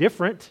very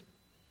different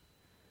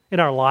in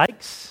our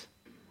likes,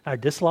 our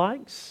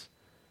dislikes,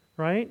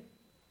 right?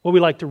 What we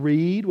like to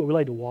read, what we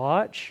like to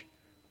watch,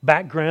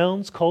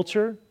 backgrounds,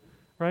 culture,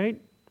 right?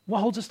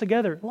 What holds us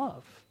together?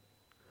 Love.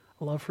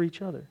 A love for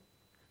each other.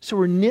 So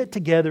we're knit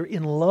together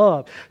in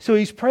love. So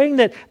he's praying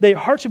that their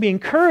hearts will be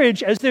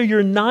encouraged as they're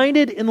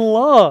united in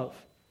love.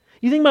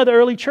 You think about the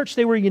early church,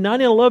 they were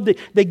united in love.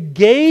 They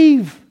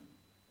gave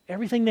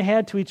everything they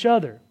had to each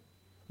other.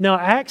 Now,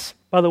 Acts,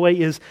 by the way,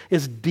 is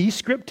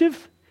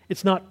descriptive.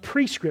 It's not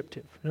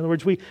prescriptive. In other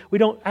words,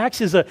 Acts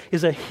is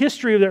a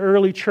history of the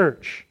early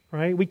church,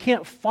 right? We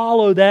can't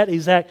follow that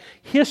exact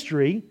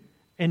history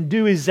and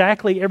do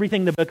exactly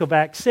everything the book of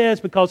Acts says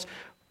because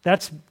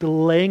that's the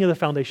laying of the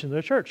foundation of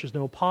the church. There's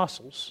no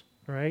apostles,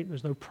 right?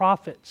 There's no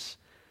prophets.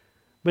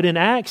 But in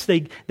Acts,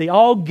 they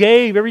all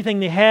gave everything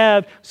they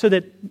had so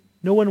that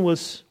no one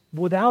was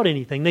without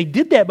anything. They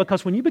did that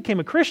because when you became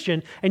a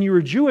Christian and you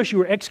were Jewish, you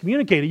were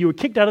excommunicated. You were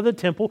kicked out of the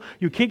temple.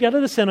 You were kicked out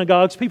of the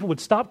synagogues. People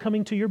would stop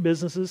coming to your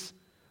businesses,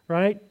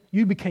 right?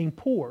 You became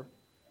poor,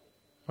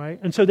 right?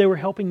 And so they were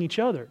helping each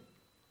other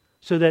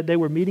so that they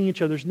were meeting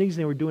each other's needs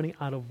and they were doing it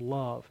out of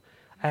love.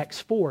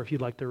 Acts 4, if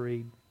you'd like to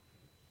read.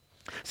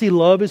 See,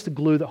 love is the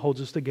glue that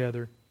holds us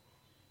together,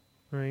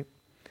 right?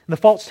 And the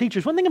false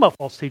teachers, one thing about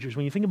false teachers,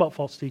 when you think about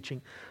false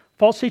teaching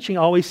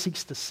always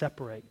seeks to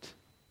separate,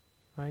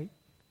 right?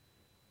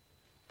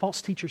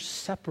 False teachers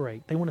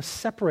separate. They want to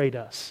separate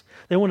us.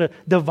 They want to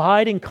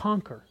divide and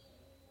conquer.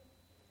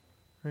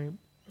 Right?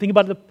 Think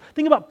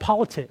about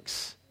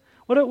politics.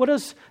 What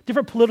does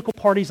different political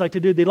parties like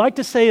to do? They like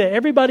to say that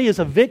everybody is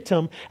a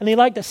victim, and they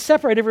like to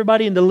separate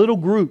everybody into little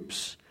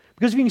groups.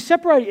 Because if you can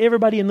separate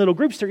everybody in little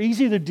groups, they're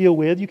easier to deal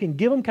with. You can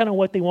give them kind of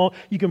what they want.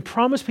 You can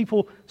promise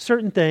people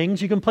certain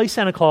things. You can play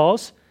Santa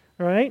Claus,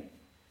 right?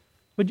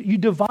 But you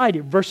divide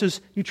it versus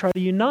you try to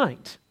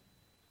unite.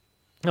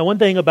 Now, one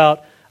thing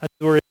about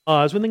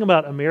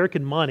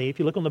American money, if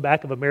you look on the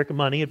back of American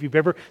money, if you've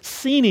ever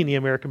seen any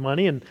American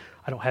money, and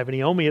I don't have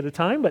any on me at the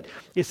time, but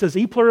it says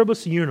e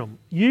pluribus unum.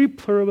 E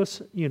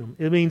pluribus unum.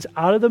 It means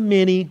out of the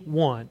many,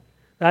 one.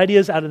 The idea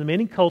is out of the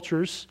many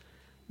cultures,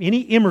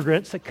 any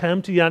immigrants that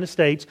come to the United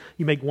States,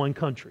 you make one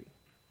country,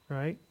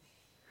 right?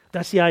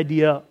 That's the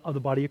idea of the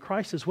body of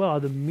Christ as well.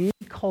 The many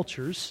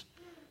cultures,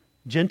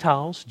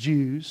 Gentiles,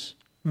 Jews,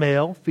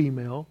 male,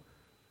 female,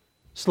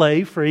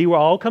 slave, free, we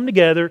all come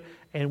together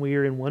and we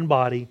are in one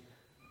body,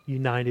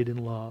 united in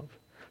love.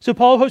 So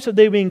Paul hopes that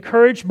they will be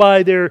encouraged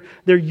by their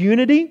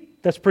unity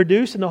that's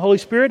produced in the Holy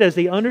Spirit as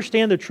they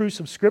understand the truths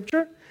of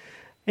Scripture.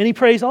 And he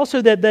prays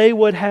also that they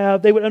would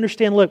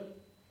understand, look,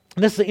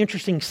 and this is an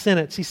interesting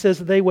sentence. He says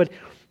that they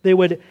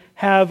would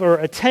have or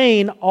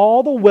attain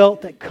all the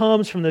wealth that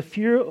comes from the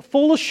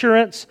full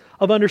assurance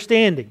of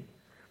understanding.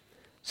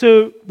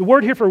 So the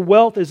word here for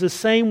wealth is the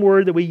same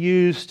word that we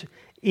used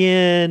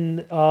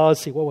in,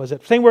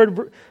 Same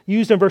word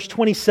used in verse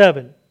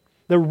 27.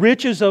 The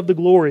riches of the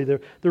glory,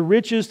 the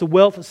riches, the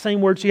wealth, the same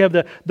word. So you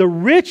have the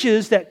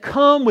riches that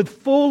come with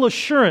full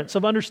assurance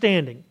of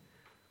understanding.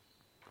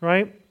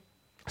 Right?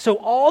 So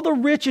all the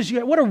riches you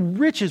have, what are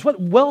riches, what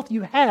wealth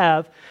you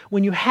have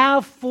when you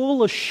have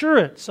full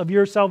assurance of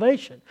your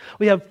salvation.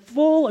 We have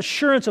full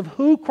assurance of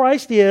who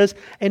Christ is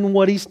and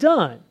what He's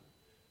done.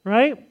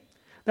 Right?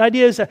 The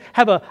idea is to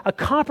have a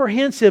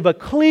comprehensive, a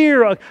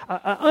clear a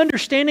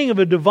understanding of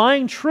a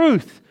divine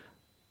truth.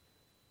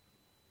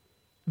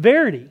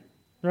 Verity,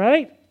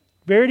 right?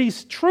 Verity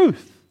is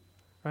truth,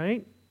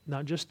 right?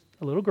 Not just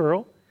a little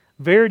girl.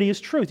 Verity is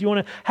truth. You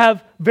want to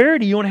have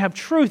verity, you want to have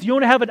truth. You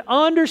want to have an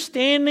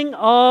understanding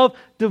of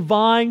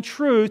divine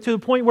truth to the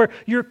point where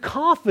you're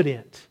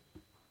confident,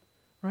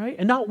 right?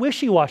 And not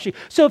wishy-washy.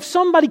 So if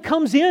somebody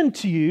comes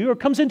into you or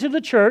comes into the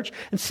church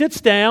and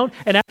sits down,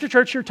 and after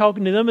church you're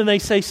talking to them and they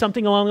say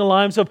something along the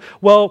lines of,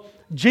 well,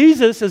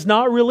 Jesus is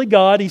not really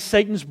God, He's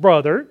Satan's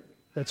brother.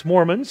 That's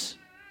Mormons,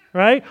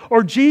 right?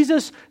 Or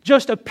Jesus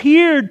just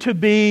appeared to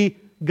be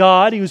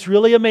God. He was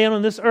really a man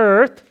on this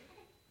earth.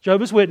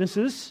 Jehovah's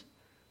Witnesses,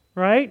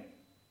 right?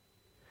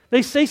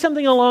 They say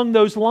something along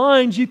those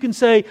lines, you can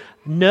say,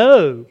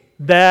 no,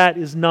 that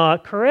is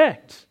not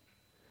correct.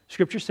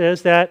 Scripture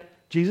says that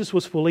Jesus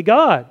was fully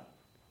God,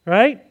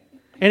 right?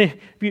 And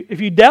if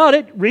you doubt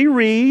it,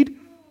 reread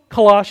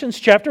Colossians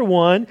chapter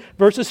 1,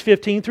 verses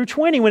 15 through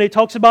 20, when it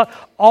talks about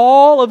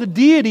all of the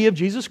deity of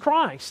Jesus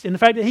Christ and the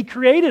fact that He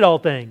created all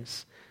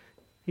things.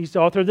 He's the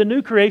author of the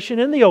new creation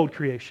and the old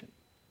creation.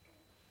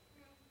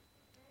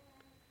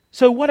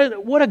 So what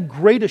a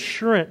great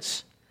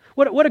assurance,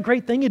 what a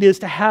great thing it is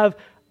to have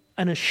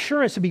an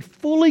assurance, to be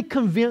fully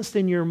convinced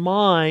in your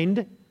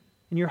mind,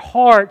 in your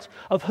heart,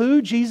 of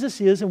who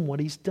Jesus is and what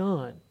He's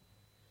done.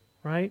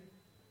 Right?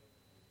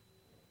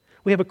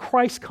 We have a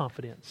Christ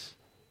confidence.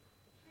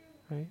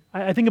 Right?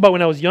 I think about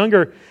when I was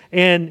younger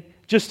and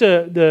just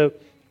the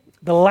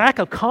lack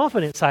of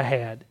confidence I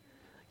had.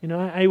 You know,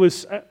 I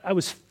was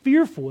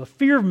fearful, a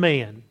fear of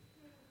man.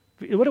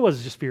 What it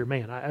was just fear of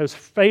man. I was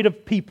afraid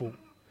of people.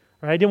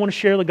 Right? I didn't want to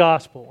share the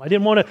gospel. I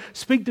didn't want to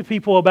speak to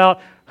people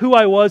about who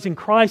I was in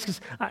Christ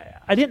because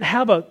I didn't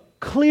have a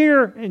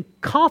clear and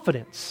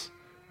confidence,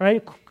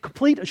 right?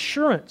 Complete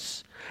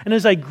assurance. And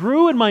as I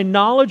grew in my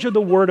knowledge of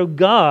the Word of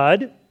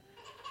God,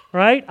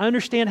 right, I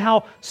understand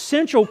how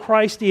central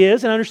Christ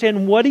is and I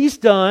understand what He's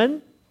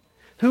done,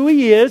 who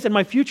He is, and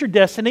my future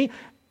destiny.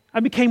 I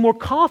became more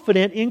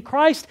confident in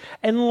Christ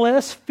and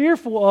less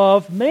fearful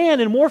of man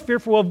and more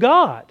fearful of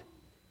God.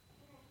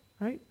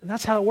 Right? And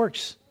that's how it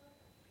works.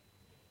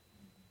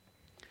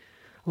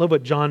 I love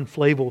what John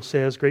Flavel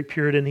says, great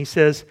Puritan. He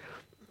says,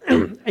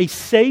 a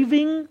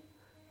saving,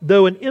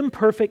 though an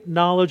imperfect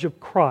knowledge of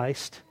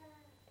Christ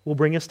will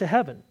bring us to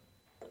heaven.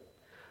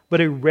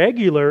 But a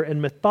regular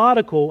and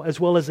methodical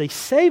as well as a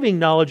saving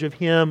knowledge of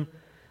Him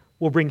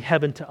will bring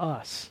heaven to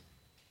us.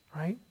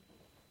 Right?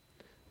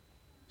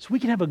 So we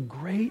can have a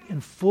great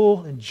and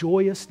full and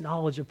joyous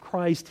knowledge of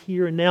Christ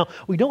here and now.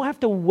 We don't have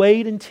to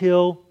wait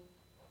until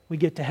we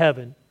get to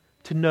heaven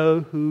to know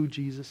who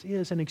Jesus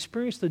is and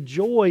experience the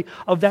joy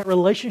of that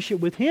relationship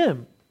with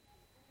Him.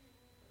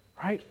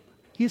 Right?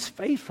 He is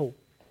faithful.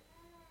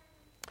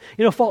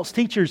 You know, false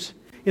teachers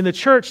in the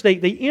church, they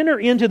enter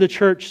into the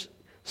church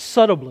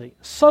subtly.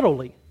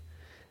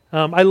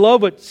 I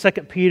love what 2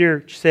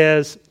 Peter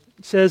says.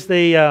 It says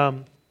they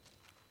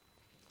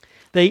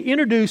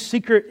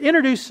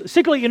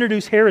secretly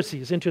introduce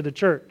heresies into the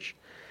church.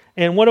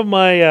 And one of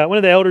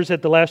the elders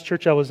at the last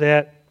church I was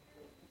at,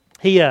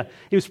 he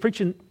was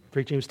preaching.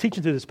 He was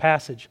teaching through this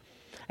passage,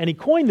 and he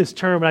coined this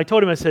term. And I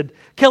told him, I said,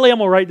 Kelly, I'm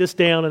going to write this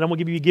down, and I'm going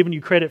to be giving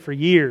you credit for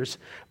years.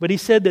 But he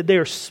said that they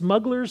are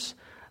smugglers.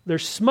 They're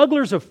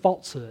smugglers of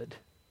falsehood.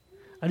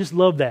 I just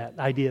love that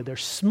idea. They're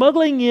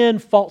smuggling in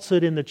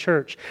falsehood in the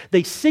church.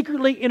 They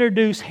secretly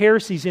introduce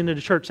heresies into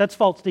the church. That's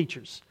false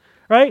teachers,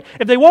 right?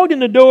 If they walked in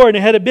the door and they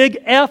had a big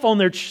F on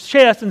their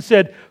chest and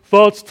said,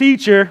 false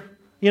teacher,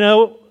 you'd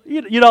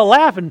all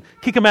laugh and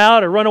kick them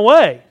out or run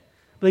away.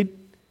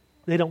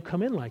 They don't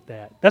come in like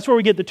that. That's where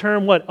we get the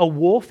term, what? A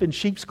wolf in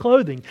sheep's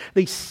clothing.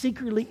 They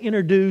secretly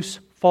introduce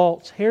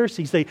false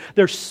heresies.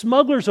 They're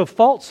smugglers of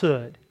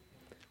falsehood.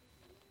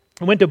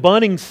 I went to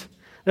Bunnings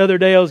the other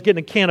day. I was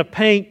getting a can of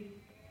paint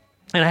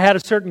And I had a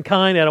certain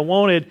kind that I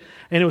wanted.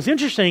 And it was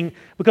interesting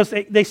because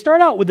they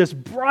start out with this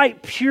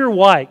bright, pure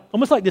white,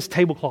 almost like this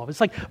tablecloth. It's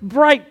like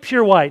bright,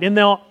 pure white. And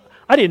now,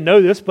 I didn't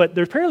know this, but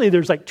apparently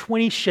there's like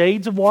 20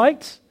 shades of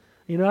white.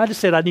 I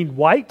just said I need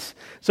white.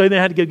 So then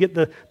I had to go get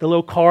the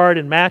little card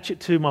and match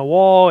it to my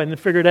wall and then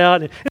figure it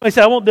out. And I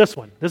said, I want this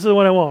one. This is the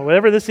one I want.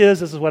 Whatever this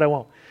is what I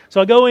want. So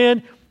I go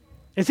in.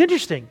 It's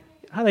interesting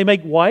how they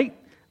make white.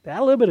 They add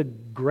a little bit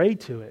of gray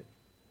to it,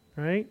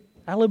 right?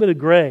 Add a little bit of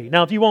gray.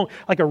 Now, if you want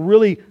like a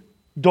really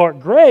dark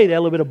gray, they add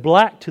a little bit of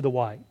black to the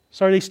white.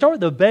 So they start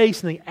with the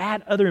base and they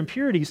add other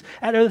impurities,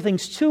 add other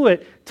things to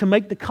it to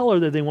make the color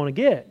that they want to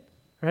get,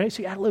 right?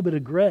 So you add a little bit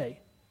of gray.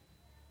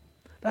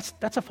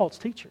 That's a false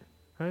teacher,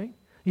 right?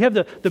 You have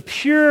the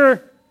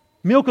pure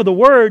milk of the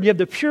Word, you have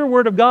the pure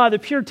Word of God, the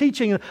pure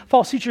teaching, and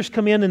false teachers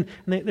come in and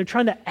they're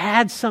trying to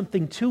add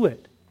something to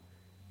it.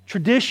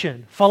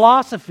 Tradition,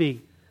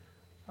 philosophy,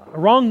 a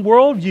wrong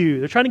worldview.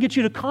 They're trying to get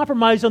you to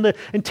compromise on the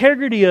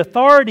integrity,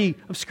 authority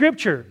of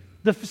Scripture,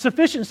 the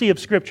sufficiency of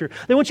Scripture.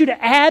 They want you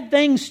to add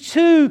things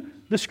to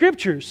the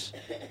Scriptures,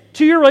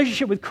 to your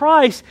relationship with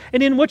Christ,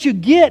 and then what you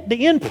get,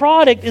 the end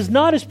product, is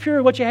not as pure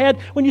as what you had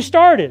when you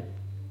started.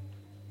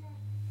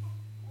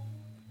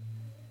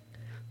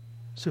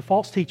 So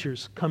false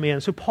teachers come in.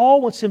 So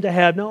Paul wants them to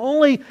have not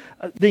only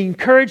be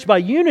encouraged by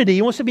unity,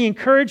 he wants to be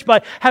encouraged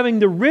by having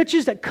the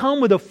riches that come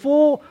with a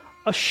full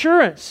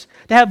assurance,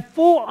 to have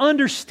full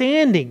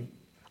understanding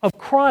of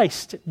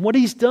Christ, what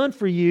He's done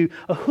for you,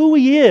 of who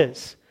He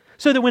is,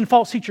 so that when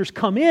false teachers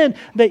come in,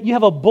 that you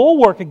have a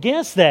bulwark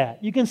against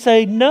that. You can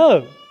say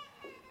no.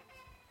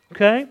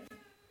 Okay?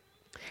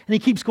 And he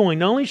keeps going.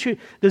 Not only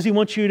does he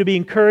want you to be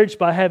encouraged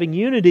by having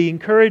unity,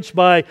 encouraged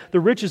by the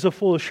riches of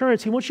full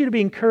assurance, he wants you to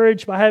be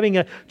encouraged by having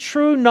a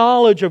true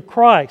knowledge of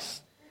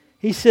Christ.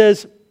 He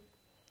says,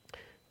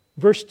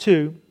 verse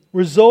 2,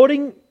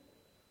 resulting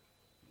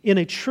in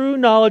a true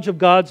knowledge of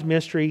God's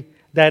mystery,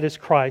 that is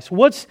Christ.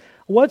 What's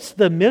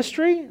the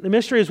mystery? The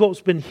mystery is what's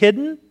been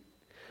hidden,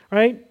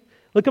 right?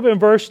 Look up in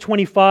verse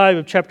 25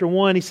 of chapter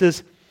 1.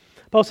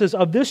 Paul says,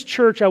 of this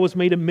church I was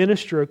made a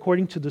minister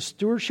according to the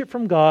stewardship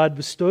from God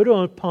bestowed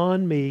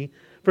upon me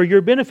for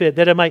your benefit,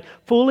 that I might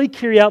fully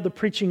carry out the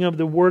preaching of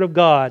the Word of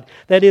God.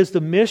 That is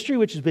the mystery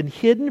which has been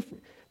hidden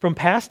from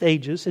past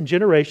ages and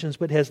generations,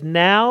 but has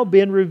now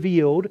been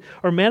revealed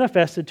or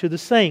manifested to the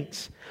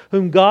saints,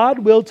 whom God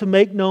willed to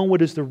make known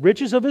what is the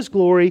riches of His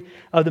glory,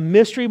 of the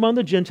mystery among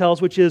the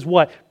Gentiles, which is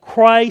what?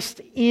 Christ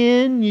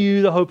in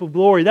you, the hope of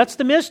glory. That's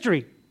the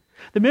mystery.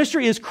 The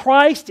mystery is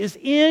Christ is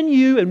in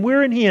you and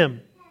we're in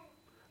Him.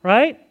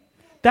 Right?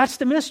 That's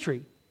the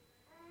mystery.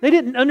 They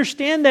didn't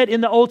understand that in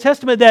the Old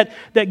Testament,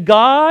 that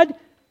God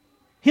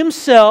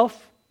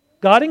Himself,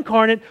 God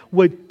incarnate,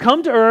 would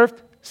come to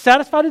earth,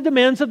 satisfy the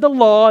demands of the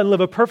law and live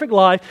a perfect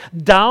life,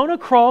 down a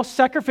cross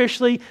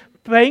sacrificially,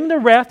 paying the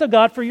wrath of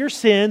God for your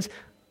sins,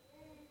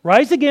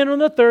 rise again on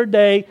the third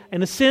day,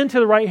 and ascend to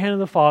the right hand of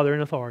the Father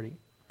in authority.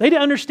 They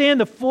didn't understand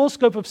the full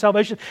scope of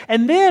salvation.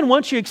 And then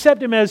once you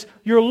accept Him as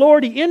your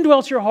Lord, He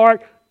indwells your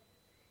heart,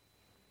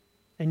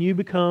 and you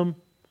become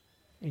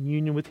in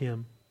union with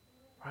Him.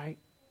 Right?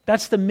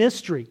 That's the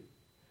mystery.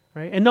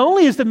 Right? And not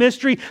only is the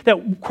mystery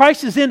that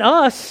Christ is in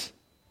us,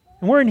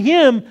 and we're in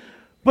Him,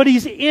 but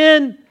He's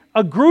in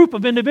a group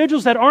of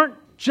individuals that aren't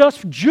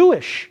just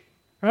Jewish.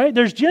 Right?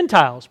 There's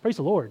Gentiles. Praise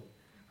the Lord.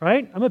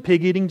 Right? I'm a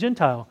pig-eating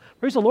Gentile.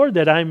 Praise the Lord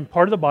that I'm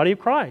part of the body of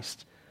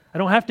Christ. I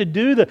don't have to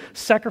do the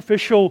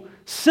sacrificial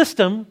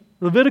system,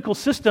 Levitical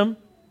system.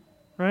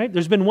 Right?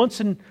 There's been once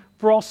and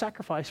for all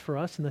sacrifice for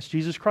us, and that's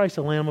Jesus Christ,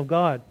 the Lamb of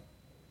God.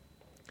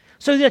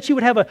 So that you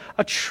would have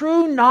a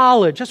true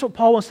knowledge. That's what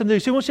Paul wants them to do.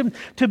 So he wants them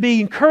to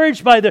be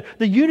encouraged by the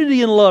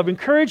unity and love,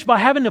 encouraged by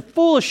having the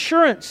full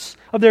assurance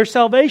of their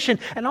salvation,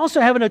 and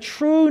also having a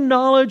true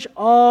knowledge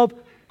of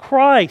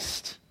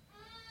Christ.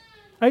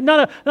 Right?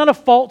 Not a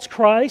false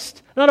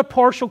Christ, not a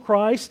partial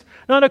Christ,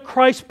 not a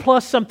Christ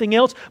plus something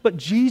else, but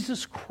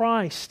Jesus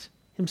Christ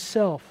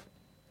Himself.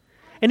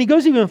 And he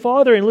goes even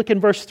farther, and look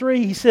in verse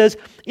 3, he says,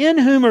 in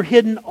whom are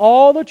hidden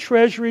all the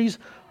treasuries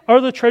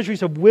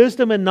of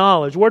wisdom and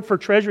knowledge. The word for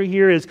treasury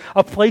here is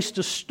a place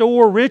to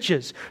store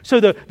riches.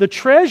 So the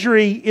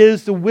treasury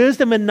is the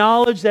wisdom and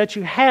knowledge that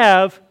you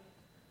have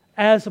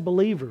as a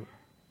believer.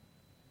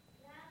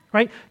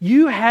 Right?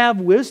 You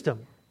have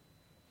wisdom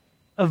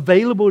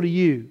available to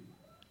you.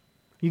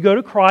 You go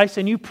to Christ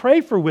and you pray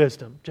for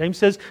wisdom. James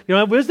says, you don't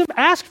have wisdom?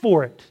 Ask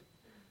for it.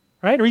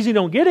 Right? The reason you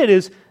don't get it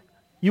is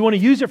you want to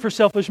use it for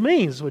selfish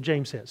means, is what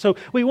James says. So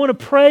we want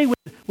to pray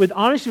with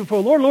honesty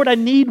before the Lord. Lord, I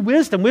need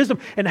wisdom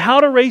and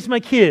how to raise my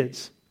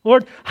kids.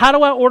 Lord, how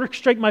do I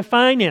orchestrate my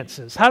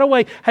finances? How do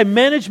I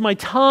manage my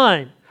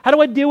time? How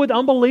do I deal with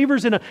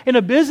unbelievers in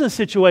a business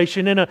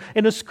situation,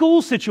 in a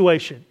school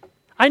situation?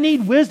 I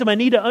need wisdom. I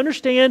need to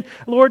understand,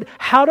 Lord,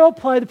 how to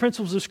apply the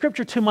principles of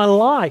Scripture to my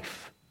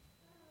life.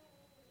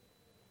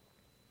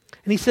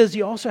 And he says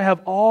you also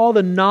have all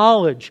the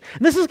knowledge.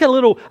 And this is a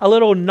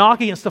little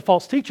knock against the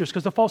false teachers,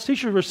 because the false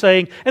teachers were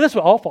saying, and that's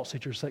what all false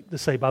teachers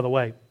say, by the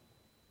way,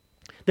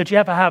 that you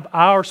have to have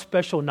our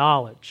special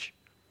knowledge.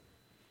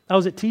 I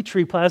was at Tea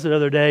Tree Plaza the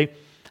other day,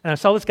 And I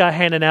saw this guy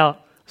handing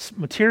out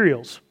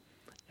materials.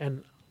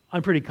 And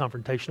I'm pretty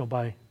confrontational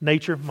by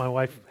nature. My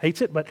wife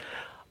hates it, but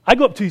I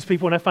go up to these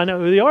people and I find out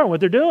who they are and what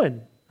they're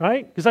doing,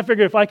 right? Because I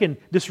figure if I can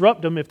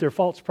disrupt them, if they're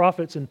false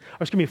prophets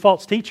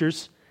false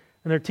teachers,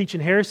 and they're teaching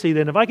heresy,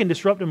 then if I can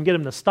disrupt them and get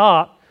them to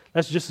stop,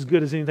 that's just as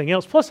good as anything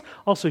else. Plus,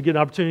 also get an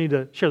opportunity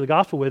to share the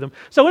gospel with them.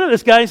 So I went up to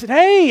this guy and said,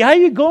 "Hey, how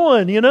you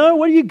going?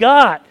 What do you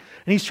got?"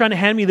 And he's trying to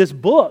hand me this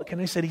book.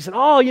 And he said,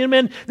 "Oh,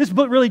 man, this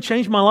book really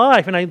changed my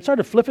life." And I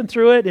started flipping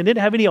through it and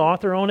didn't have any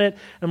author on it.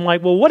 And I'm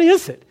like, "Well, what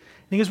is it?"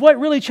 And he goes, "What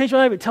really changed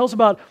my life? It tells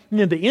about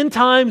the end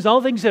times, all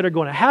the things that are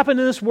going to happen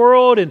in this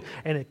world and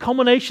a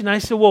culmination." And I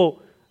said,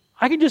 "Well,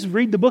 I can just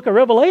read the book of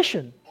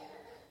Revelation,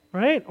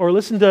 right? Or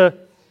listen to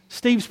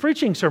Steve's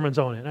preaching sermons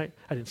on it."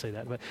 I didn't say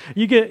that, but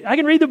I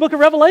can read the book of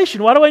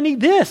Revelation. Why do I need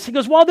this? He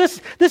goes, "Well,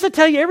 this will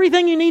tell you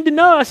everything you need to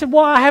know." I said,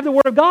 "Well, I have the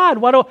Word of God.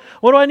 What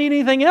do I need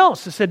anything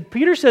else?" I said,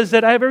 "Peter says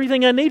that I have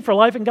everything I need for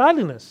life and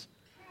godliness.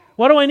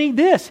 Why do I need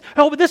this?"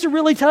 "Oh, but this will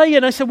really tell you."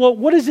 And I said, "Well,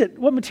 what is it?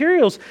 What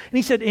materials?" And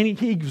he said, and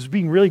he was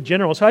being really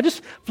general. So I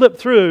just flipped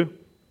through.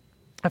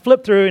 And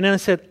then I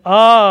said,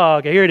 "Oh,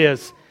 okay, here it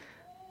is.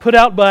 Put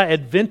out by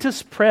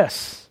Adventist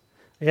Press."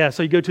 Yeah,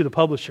 so you go to the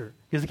publisher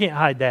because they can't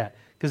hide that,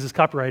 because it's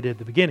copyrighted at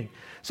the beginning.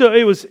 So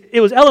it was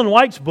Ellen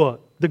White's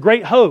book, The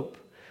Great Hope,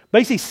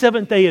 basically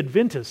Seventh-day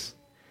Adventists,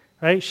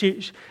 right?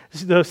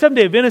 The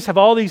Seventh-day Adventists have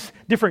all these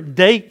different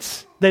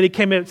dates that it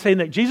came out saying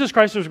that Jesus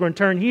Christ was going to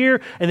turn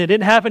here, and it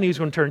didn't happen. He was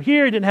going to turn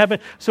here, it didn't happen.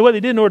 So what they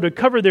did in order to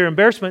cover their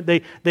embarrassment,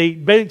 they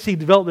basically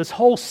developed this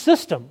whole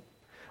system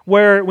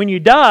where when you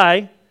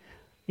die,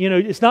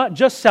 it's not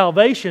just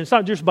salvation. It's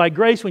not just by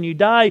grace. When you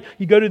die,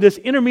 you go to this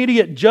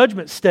intermediate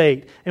judgment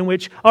state in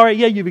which, all right,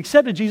 yeah, you've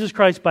accepted Jesus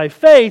Christ by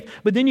faith,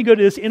 but then you go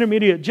to this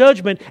intermediate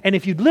judgment, and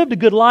if you've lived a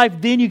good life,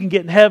 then you can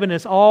get in heaven.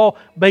 It's all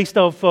based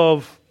off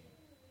of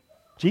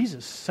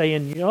Jesus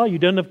saying, you've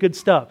done enough good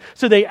stuff.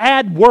 So they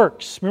add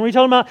works. Remember we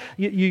talking about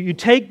you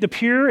take the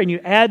pure and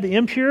you add the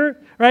impure,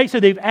 right? So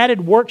they've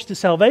added works to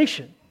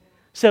salvation.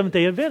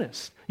 Seventh-day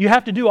Adventists. You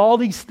have to do all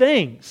these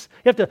things.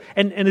 You have to,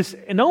 and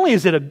not only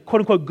is it a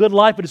quote-unquote good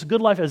life, but it's a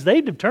good life as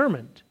they've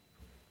determined.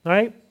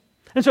 Right?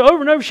 And so over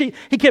and over, he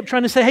kept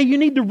trying to say, "Hey, you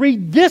need to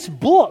read this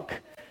book.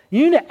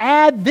 You need to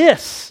add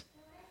this."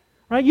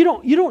 Right? You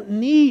don't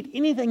need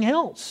anything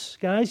else,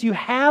 guys. You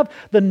have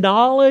the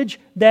knowledge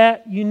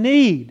that you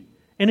need.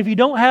 And if you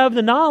don't have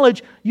the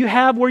knowledge, you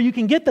have where you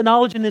can get the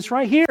knowledge, and it's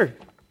right here.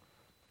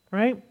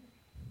 Right?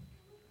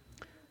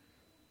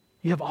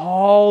 You have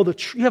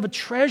you have a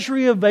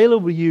treasury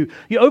available to you.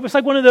 It's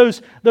like one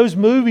of those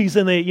movies,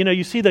 and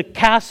you see the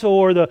castle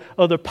or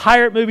the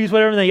pirate movies,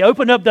 whatever. And they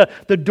open up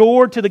the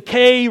door to the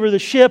cave or the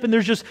ship, and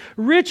there's just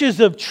riches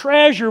of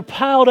treasure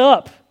piled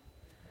up.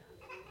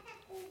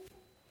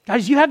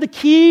 Guys, you have the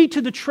key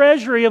to the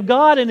treasury of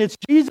God, and it's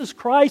Jesus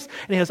Christ,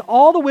 and He has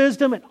all the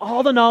wisdom and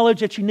all the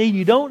knowledge that you need.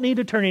 You don't need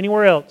to turn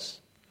anywhere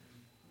else.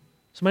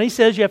 Somebody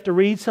says you have to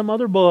read some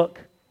other book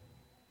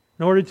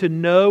in order to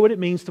know what it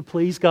means to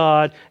please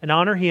God and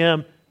honor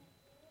Him.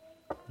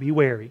 Be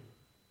wary,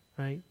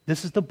 right?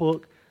 This is the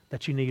book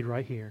that you need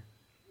right here,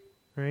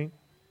 right?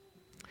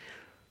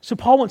 So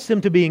Paul wants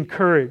them to be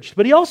encouraged,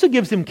 but he also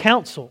gives them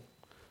counsel,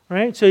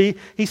 right? So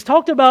he's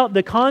talked about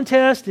the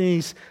contest and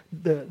he's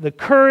the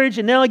courage,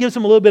 and now he gives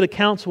them a little bit of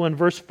counsel in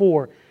verse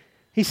 4.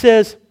 He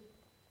says,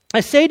 "I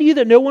say to you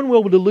that no one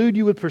will delude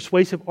you with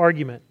persuasive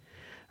argument."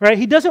 Right?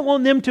 He doesn't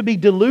want them to be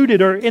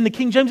deluded, or in the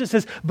King James it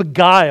says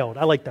beguiled.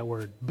 I like that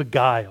word,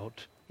 beguiled.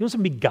 He wants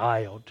them to be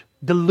beguiled,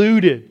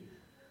 deluded.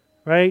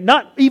 Right?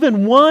 Not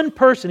even one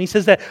person. He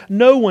says that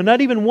no one,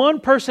 not even one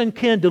person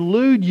can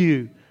delude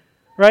you.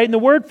 Right? And the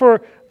word for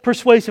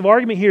persuasive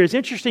argument here is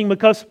interesting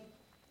because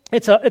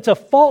it's a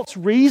false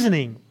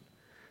reasoning.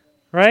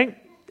 Right?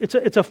 It's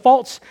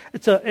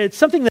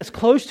something that's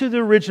close to the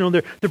original.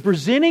 They're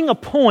presenting a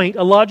point,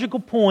 a logical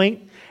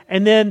point,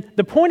 and then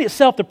the point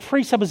itself, the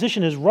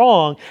presupposition is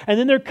wrong, and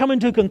then they're coming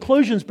to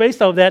conclusions based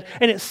off of that,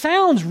 and it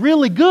sounds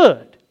really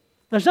good.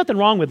 There's nothing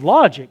wrong with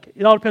logic.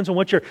 It all depends on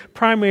what your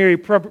primary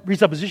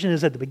presupposition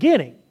is at the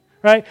beginning,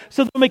 right?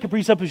 So they'll make a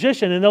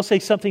presupposition, and they'll say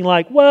something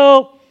like,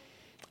 "Well,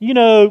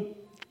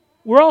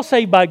 we're all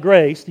saved by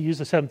grace," to use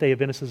the Seventh-day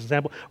Adventist as an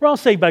example. "We're all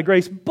saved by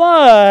grace,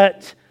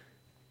 but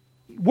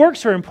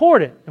works are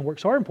important," and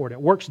works are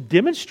important. Works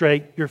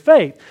demonstrate your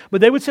faith.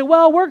 But they would say,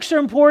 "Well, works are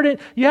important.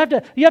 You have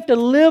to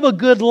live a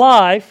good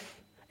life,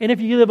 and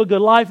if you live a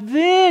good life,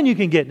 then you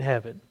can get in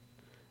heaven."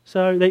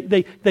 So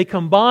they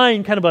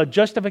combine kind of a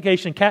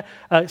justification,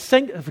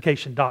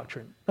 sanctification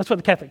doctrine. That's what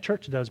the Catholic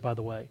Church does, by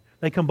the way.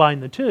 They combine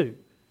the two,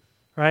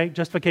 right?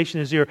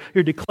 Justification is you're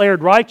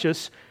declared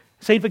righteous.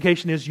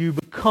 Sanctification is you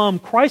become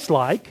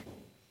Christ-like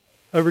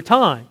over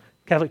time.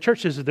 Catholic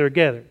Church says that they're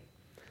together.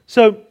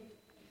 So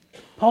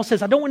Paul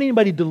says, "I don't want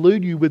anybody to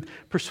delude you with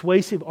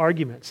persuasive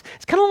arguments."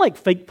 It's kind of like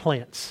fake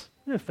plants.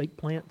 Fake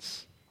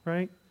plants,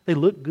 right? They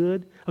look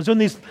good.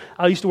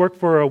 I used to work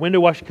for a window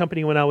washing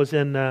company when I was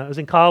in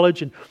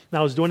college, and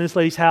I was doing this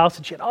lady's house,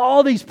 and she had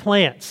all these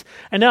plants.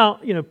 And now,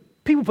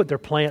 people put their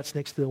plants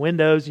next to the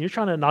windows, and you're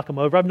trying to knock them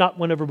over. I've knocked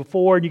one over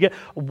before, and you get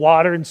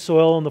water and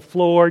soil on the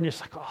floor, and you're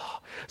just like, oh.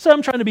 So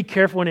I'm trying to be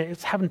careful when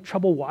it's having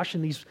trouble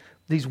washing these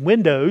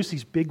windows,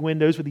 these big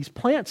windows with these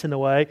plants in the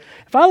way.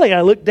 Finally,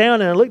 I looked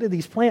down and I looked at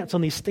these plants on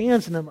these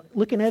stands, and I'm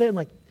looking at it and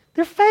like,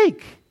 they're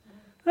fake.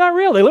 They're not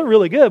real. They look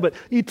really good, but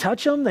you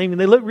touch them, they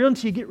look real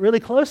until you get really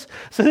close.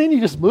 So then you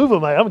just move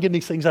them. I'm getting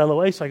these things out of the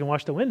way so I can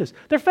wash the windows.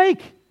 They're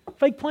fake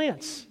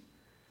plants.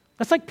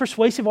 That's like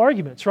persuasive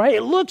arguments, right?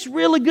 It looks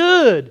really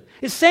good.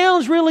 It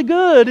sounds really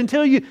good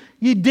until you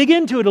dig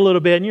into it a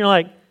little bit and you're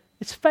like,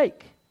 it's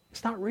fake.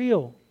 It's not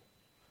real,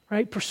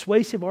 right?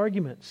 Persuasive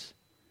arguments,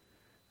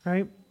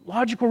 right?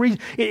 Logical reason.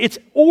 It's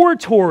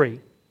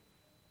oratory,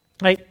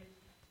 right?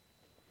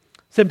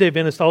 Seventh-day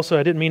Adventists also,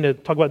 I didn't mean to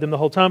talk about them the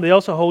whole time, but they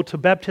also hold to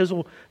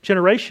baptismal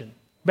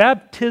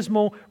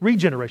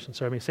regeneration,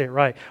 sorry, let me say it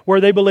right, where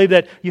they believe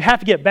that you have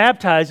to get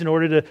baptized in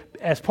order to,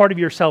 as part of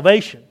your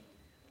salvation.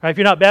 Right? If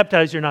you're not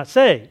baptized, you're not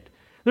saved.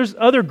 There's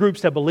other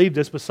groups that believe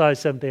this besides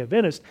Seventh-day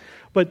Adventists,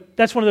 but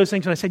that's one of those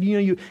things when I said,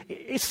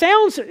 it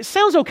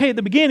sounds okay at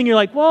the beginning. You're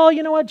like, well,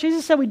 you know what?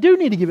 Jesus said we do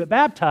need to get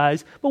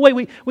baptized, but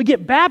wait, we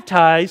get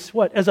baptized,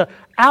 as an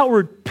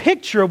outward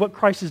picture of what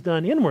Christ has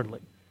done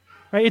inwardly.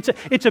 Right?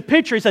 It's a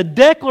picture, it's a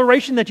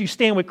declaration that you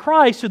stand with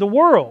Christ to the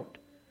world.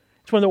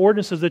 It's one of the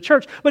ordinances of the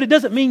church, but it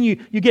doesn't mean you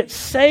get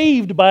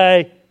saved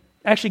by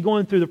actually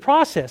going through the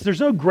process.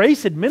 There's no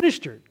grace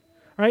administered.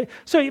 Right?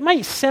 So it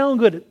might sound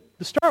good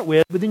to start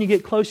with, but then you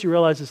get close, you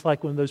realize it's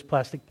like one of those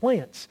plastic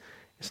plants.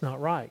 It's not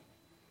right.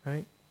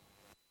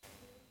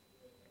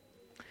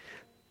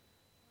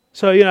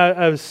 So,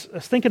 I was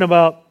thinking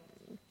about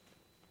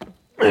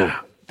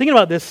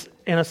this,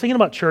 and I was thinking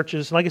about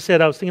churches. Like I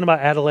said, I was thinking about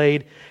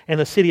Adelaide and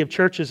the city of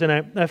churches, and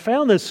I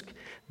found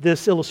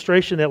this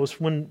illustration that was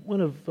one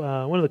of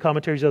the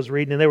commentaries I was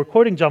reading, and they were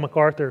quoting John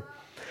MacArthur,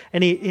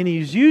 and he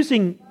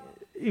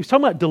was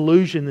talking about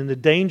delusion and the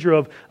danger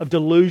of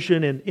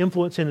delusion and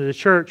influence into the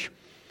church.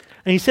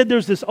 And he said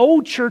there's this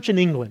old church in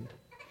England,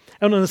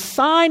 and on the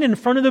sign in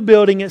front of the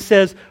building it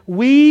says,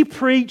 "We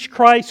preach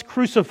Christ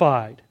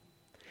crucified."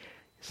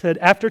 He said,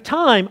 after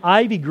time,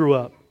 ivy grew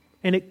up,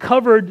 and it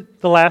covered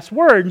the last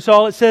word. And so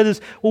all it said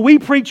is, well, we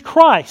preach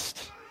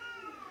Christ.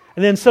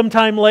 And then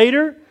sometime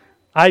later,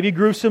 ivy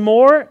grew some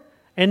more,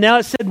 and now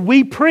it said,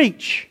 we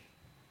preach.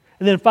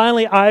 And then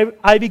finally,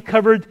 ivy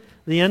covered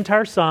the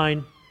entire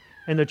sign,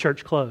 and the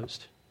church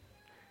closed.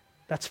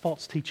 That's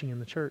false teaching in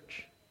the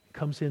church. It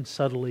comes in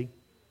subtly,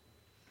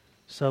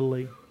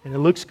 and it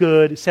looks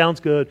good, it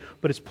sounds good,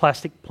 but it's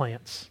plastic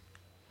plants.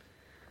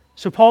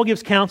 So Paul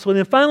gives counsel, and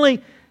then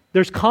finally,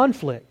 there's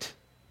conflict,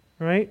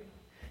 right?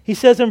 He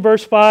says in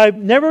verse 5,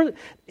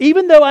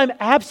 even though I'm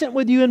absent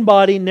with you in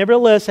body,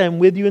 nevertheless I am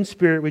with you in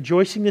spirit,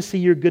 rejoicing to see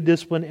your good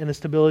discipline and the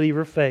stability of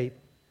your faith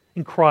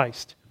in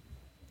Christ.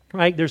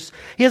 Right?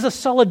 He has a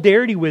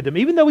solidarity with him.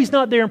 Even though he's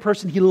not there in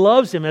person, he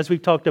loves him, as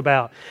we've talked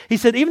about. He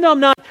said, even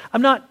though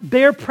I'm not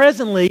there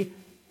presently, he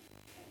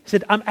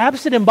said, I'm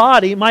absent in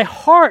body, my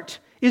heart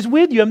is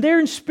with you. I'm there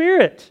in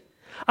spirit.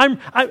 I'm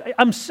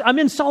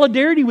in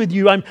solidarity with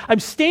you. I'm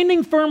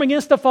standing firm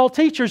against the false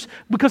teachers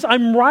because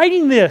I'm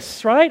writing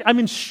this, right?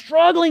 I'm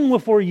struggling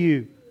for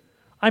you.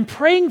 I'm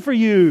praying for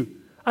you.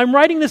 I'm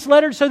writing this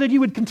letter so that you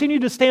would continue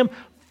to stand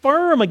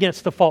firm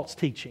against the false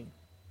teaching,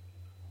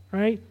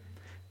 right?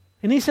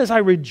 And he says, I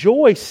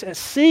rejoice at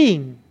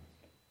seeing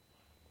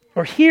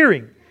or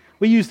hearing.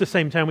 We use the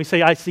same time. We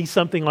say, I see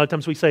something. A lot of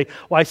times we say,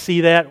 well, I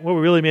see that. What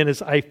we really mean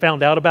is, I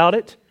found out about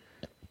it.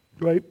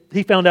 Right?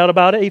 He found out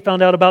about it. He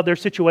found out about their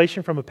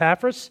situation from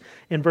Epaphras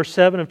in verse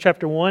 7 of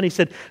chapter 1. He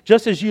said,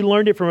 just as you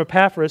learned it from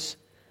Epaphras,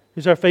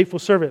 who's our faithful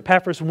servant.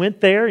 Epaphras went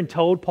there and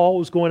told Paul what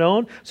was going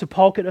on so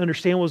Paul could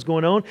understand what was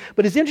going on.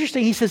 But it's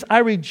interesting, he says, I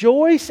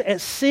rejoice at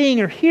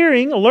seeing or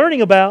hearing or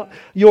learning about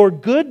your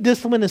good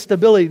discipline and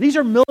stability. These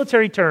are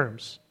military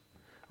terms,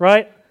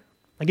 right?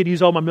 I get to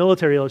use all my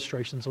military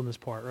illustrations on this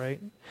part,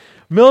 right?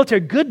 Military,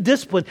 good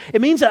discipline.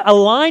 It means a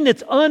line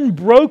that's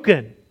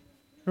unbroken,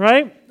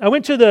 right? I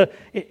went to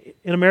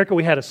in America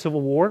we had a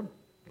civil war,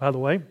 by the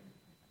way,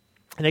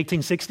 in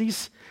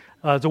 1860s.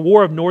 It's a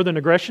war of northern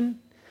aggression,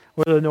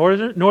 where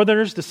the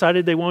Northerners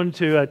decided they wanted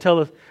to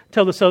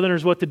tell the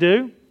Southerners what to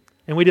do,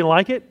 and we didn't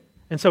like it,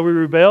 and so we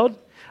rebelled.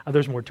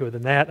 There's more to it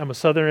than that. I'm a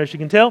Southerner, as you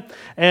can tell.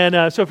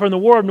 And so from the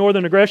War of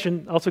Northern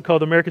Aggression, also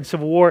called the American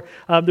Civil War,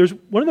 there's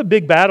one of the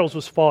big battles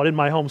was fought in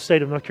my home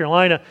state of North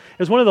Carolina. It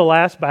was one of the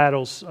last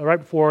battles right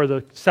before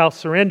the South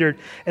surrendered,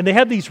 and they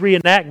have these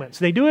reenactments.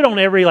 They do it on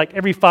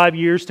every 5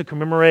 years to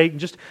commemorate and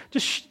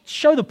just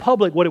show the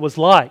public what it was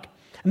like.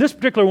 And this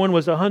particular one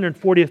was the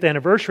 140th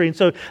anniversary, and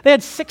so they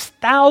had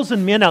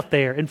 6,000 men out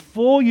there in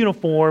full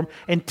uniform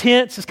and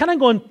tents. It's kind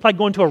of like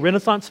going to a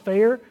Renaissance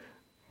fair.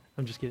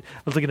 I'm just kidding.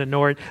 I was looking at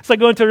Norrin. It's like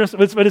going to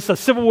but it's a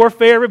Civil War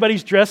fair.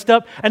 Everybody's dressed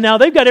up, and now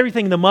they've got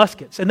everything in the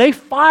muskets, and they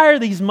fire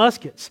these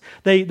muskets.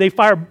 They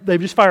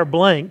just fire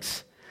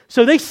blanks.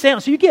 So they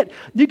sound. So you get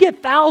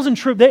 1,000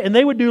 troops, and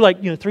they would do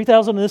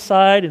 3,000 on this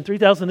side and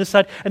 3,000 on this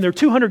side, and they're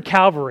 200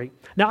 cavalry.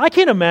 Now, I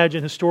can't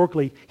imagine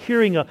historically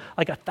hearing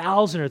like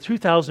 1,000 or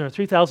 2,000 or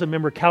 3,000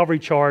 member cavalry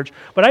charge,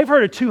 but I've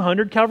heard a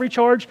 200 cavalry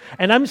charge,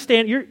 and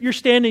you're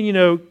standing,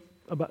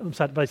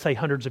 if I say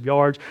hundreds of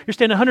yards, you're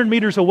standing 100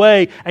 meters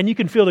away, and you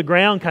can feel the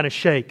ground kind of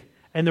shake,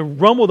 and the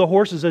rumble of the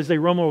horses as they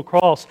rumble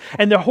across,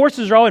 and the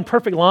horses are all in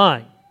perfect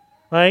line,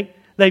 right?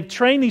 They've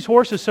trained these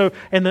horses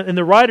and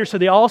the riders so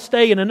they all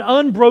stay in an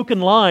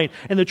unbroken line.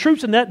 And the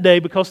troops in that day,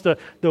 because the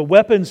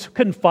weapons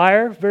couldn't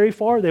fire very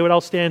far, they would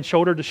all stand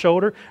shoulder to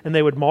shoulder and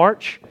they would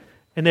march.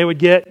 And they would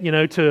get,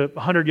 to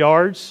 100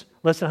 yards,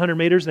 less than 100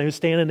 meters, and they would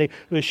stand and they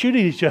would shoot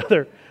at each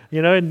other.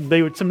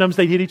 And sometimes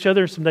they'd hit each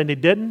other, sometimes they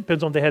didn't.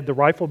 Depends on if they had the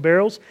rifle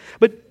barrels.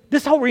 But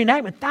this whole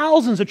reenactment,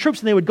 thousands of troops,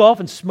 and they would go off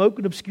and smoke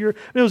and obscure.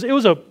 It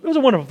was a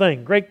wonderful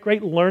thing,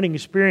 great learning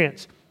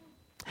experience.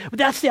 But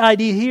that's the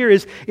idea here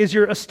is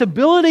you're a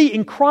stability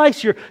in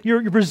Christ.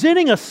 You're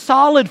presenting a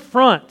solid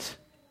front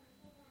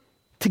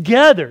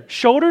together,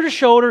 shoulder to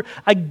shoulder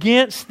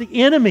against the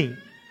enemy.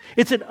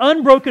 It's an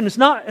unbroken, it's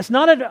not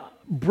a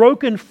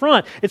broken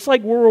front. It's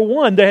like World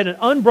War I. They had an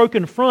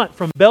unbroken front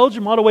from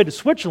Belgium all the way to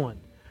Switzerland,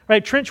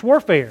 right? Trench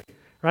warfare,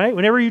 right?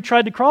 Whenever you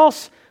tried to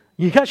cross,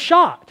 you got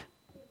shot,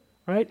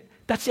 right?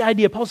 That's the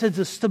idea. Paul says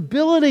the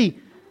stability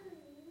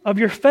of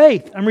your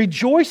faith. I'm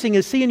rejoicing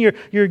in seeing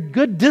your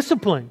good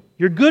discipline.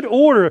 Your good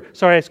order,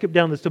 sorry I skipped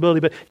down the stability,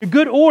 but your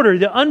good order,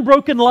 the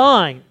unbroken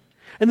line.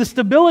 And the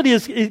stability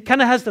it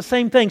kind of has the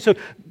same thing. So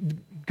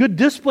good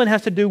discipline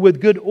has to do with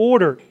good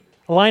order,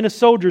 a line of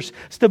soldiers.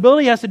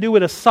 Stability has to do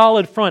with a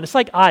solid front. It's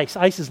like ice.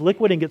 Ice is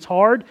liquid and gets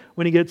hard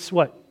when it gets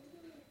what?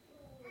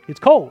 It's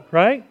cold,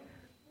 right?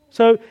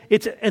 So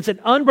it's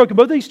an unbroken,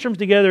 both of these terms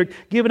together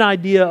give an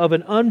idea of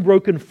an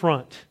unbroken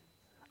front.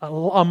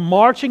 A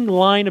marching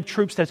line of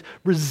troops that's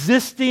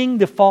resisting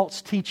the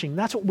false teaching.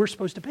 That's what we're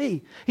supposed to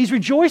be. He's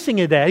rejoicing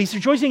at that. He's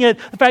rejoicing at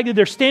the fact that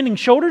they're standing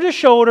shoulder to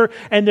shoulder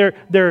and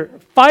they're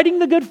fighting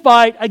the good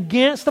fight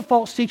against the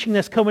false teaching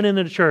that's coming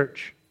into the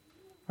church.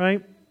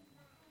 Right?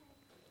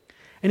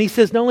 And he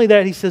says, not only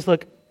that, he says,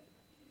 look,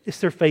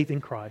 it's their faith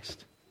in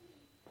Christ.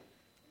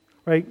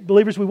 Right?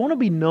 Believers, we want to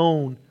be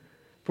known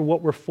for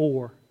what we're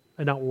for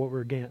and not what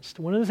we're against.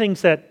 One of the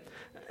things that,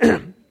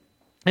 and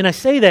I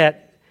say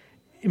that,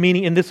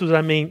 meaning, and this is what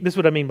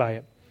I mean by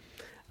it.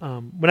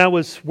 When I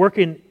was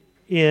working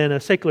in a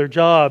secular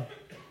job,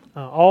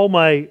 a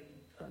lot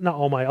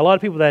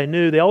of people that I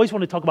knew, they always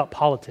wanted to talk about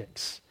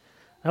politics.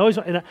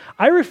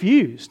 I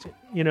refused.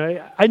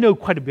 I know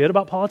quite a bit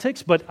about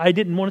politics, but I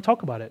didn't want to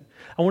talk about it.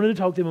 I wanted to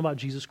talk to them about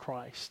Jesus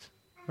Christ,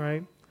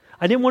 right?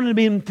 I didn't want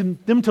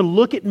them to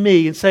look at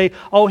me and say,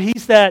 "Oh,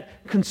 he's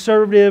that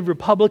conservative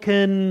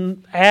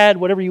Republican ad,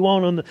 whatever you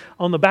want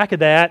on the back of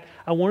that."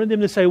 I wanted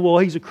them to say, "Well,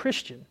 he's a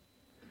Christian."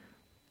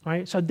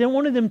 Right? So I didn't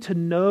want them to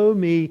know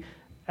me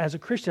as a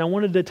Christian. I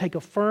wanted to take a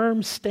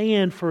firm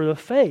stand for the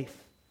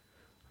faith.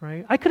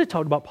 Right? I could have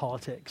talked about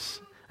politics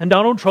and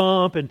Donald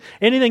Trump and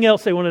anything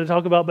else they wanted to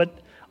talk about, but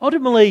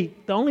ultimately,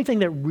 the only thing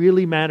that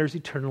really matters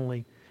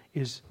eternally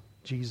is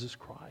Jesus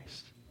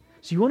Christ.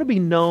 So you want to be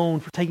known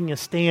for taking a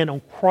stand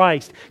on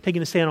Christ,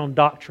 taking a stand on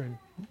doctrine,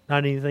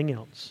 not anything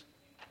else.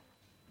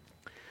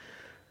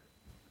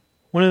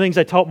 One of the things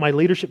I taught my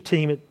leadership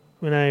team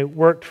when I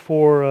worked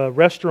for a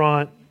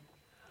restaurant,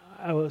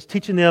 I was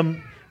teaching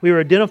them, we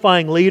were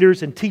identifying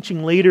leaders and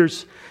teaching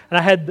leaders. And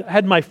I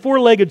had my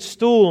four-legged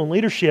stool on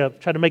leadership,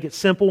 tried to make it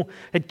simple.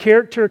 Had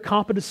character,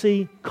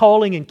 competency,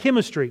 calling, and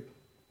chemistry.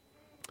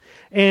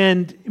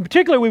 And in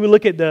particular, we would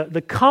look at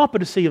the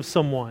competency of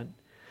someone.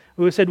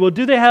 We said, well,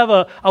 do they have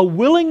a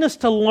willingness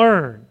to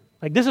learn?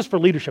 Like this is for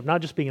leadership,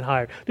 not just being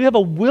hired. Do they have a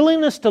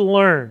willingness to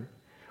learn?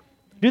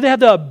 Do they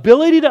have the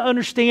ability to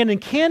understand? And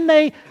can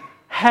they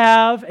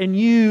have and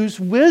use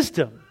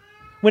wisdom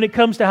when it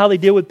comes to how they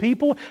deal with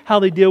people, how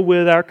they deal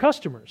with our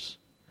customers,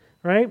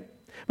 right?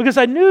 Because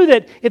I knew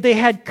that if they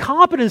had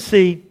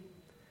competency,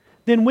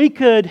 then we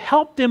could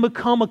help them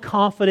become a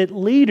confident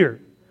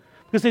leader.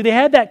 Because if they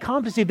had that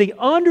competency, if they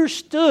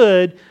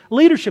understood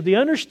leadership, they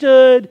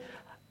understood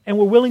and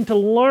were willing to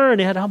learn,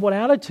 they had a humble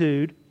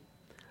attitude,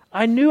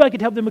 I knew I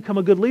could help them become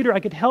a good leader. I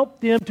could help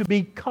them to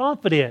be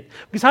confident.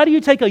 Because how do you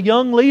take a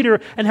young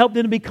leader and help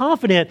them to be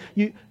confident?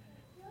 It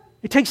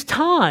takes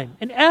time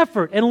and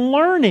effort and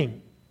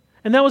learning.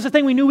 And that was the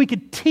thing. We knew we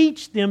could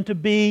teach them to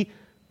be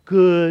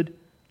good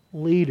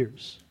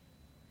leaders,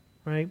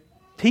 right?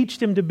 Teach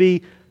them to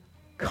be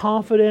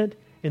confident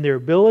in their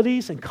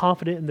abilities and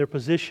confident in their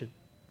position.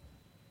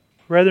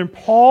 Rather,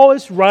 Paul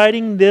is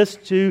writing this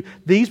to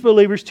these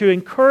believers to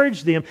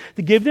encourage them,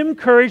 to give them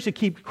courage to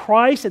keep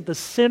Christ at the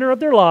center of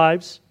their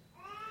lives,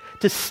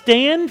 to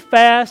stand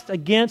fast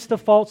against the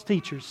false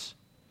teachers.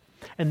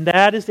 And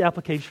that is the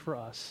application for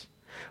us.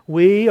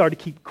 We are to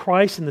keep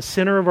Christ in the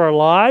center of our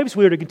lives.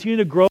 We are to continue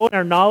to grow in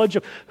our knowledge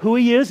of who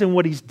He is and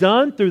what He's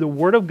done through the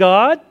Word of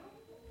God.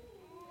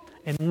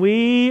 And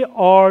we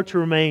are to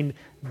remain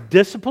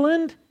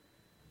disciplined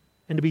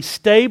and to be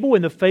stable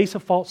in the face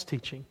of false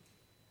teaching.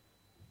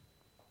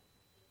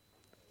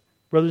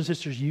 Brothers and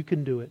sisters, you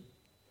can do it.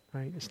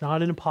 Right? It's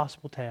not an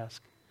impossible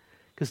task.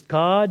 Because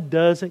God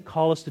doesn't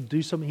call us to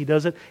do something He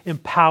doesn't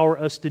empower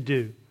us to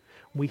do.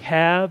 We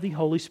have the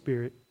Holy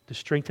Spirit to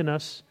strengthen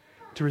us,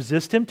 to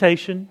resist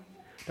temptation,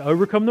 to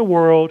overcome the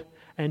world,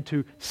 and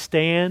to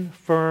stand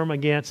firm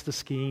against the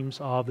schemes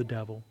of the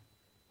devil.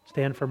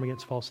 Stand firm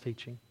against false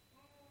teaching.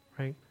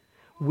 Right?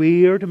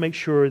 We are to make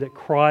sure that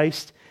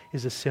Christ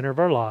is the center of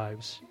our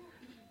lives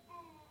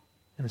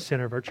and the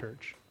center of our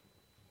church.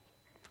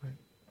 Right?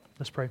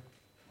 Let's pray.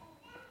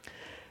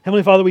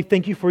 Heavenly Father, we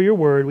thank You for Your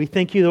word. We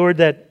thank You, Lord,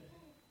 that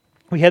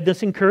we have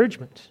this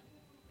encouragement.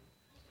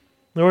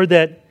 Lord,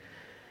 that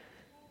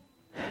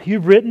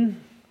You've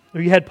written,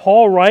 or You had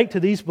Paul write to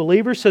these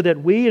believers so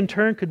that we in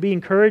turn could be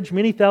encouraged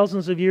many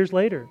thousands of years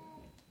later.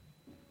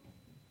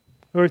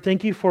 Lord,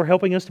 thank You for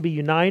helping us to be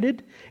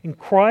united in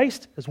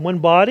Christ as one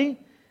body.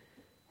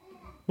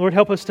 Lord,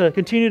 help us to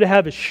continue to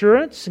have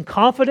assurance and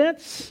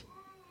confidence.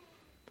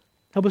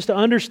 Help us to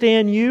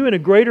understand You in a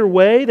greater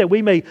way that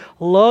we may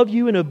love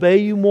You and obey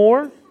You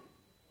more.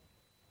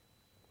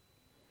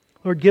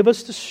 Lord, give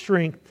us the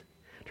strength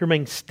to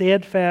remain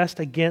steadfast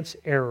against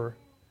error.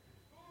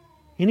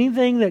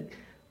 Anything that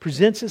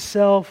presents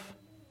itself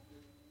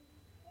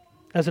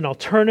as an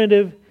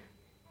alternative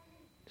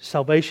to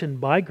salvation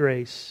by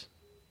grace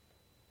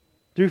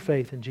through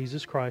faith in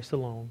Jesus Christ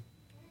alone.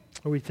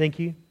 Lord, we thank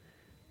You.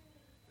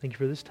 Thank You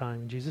for this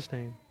time. In Jesus'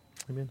 name,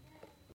 amen.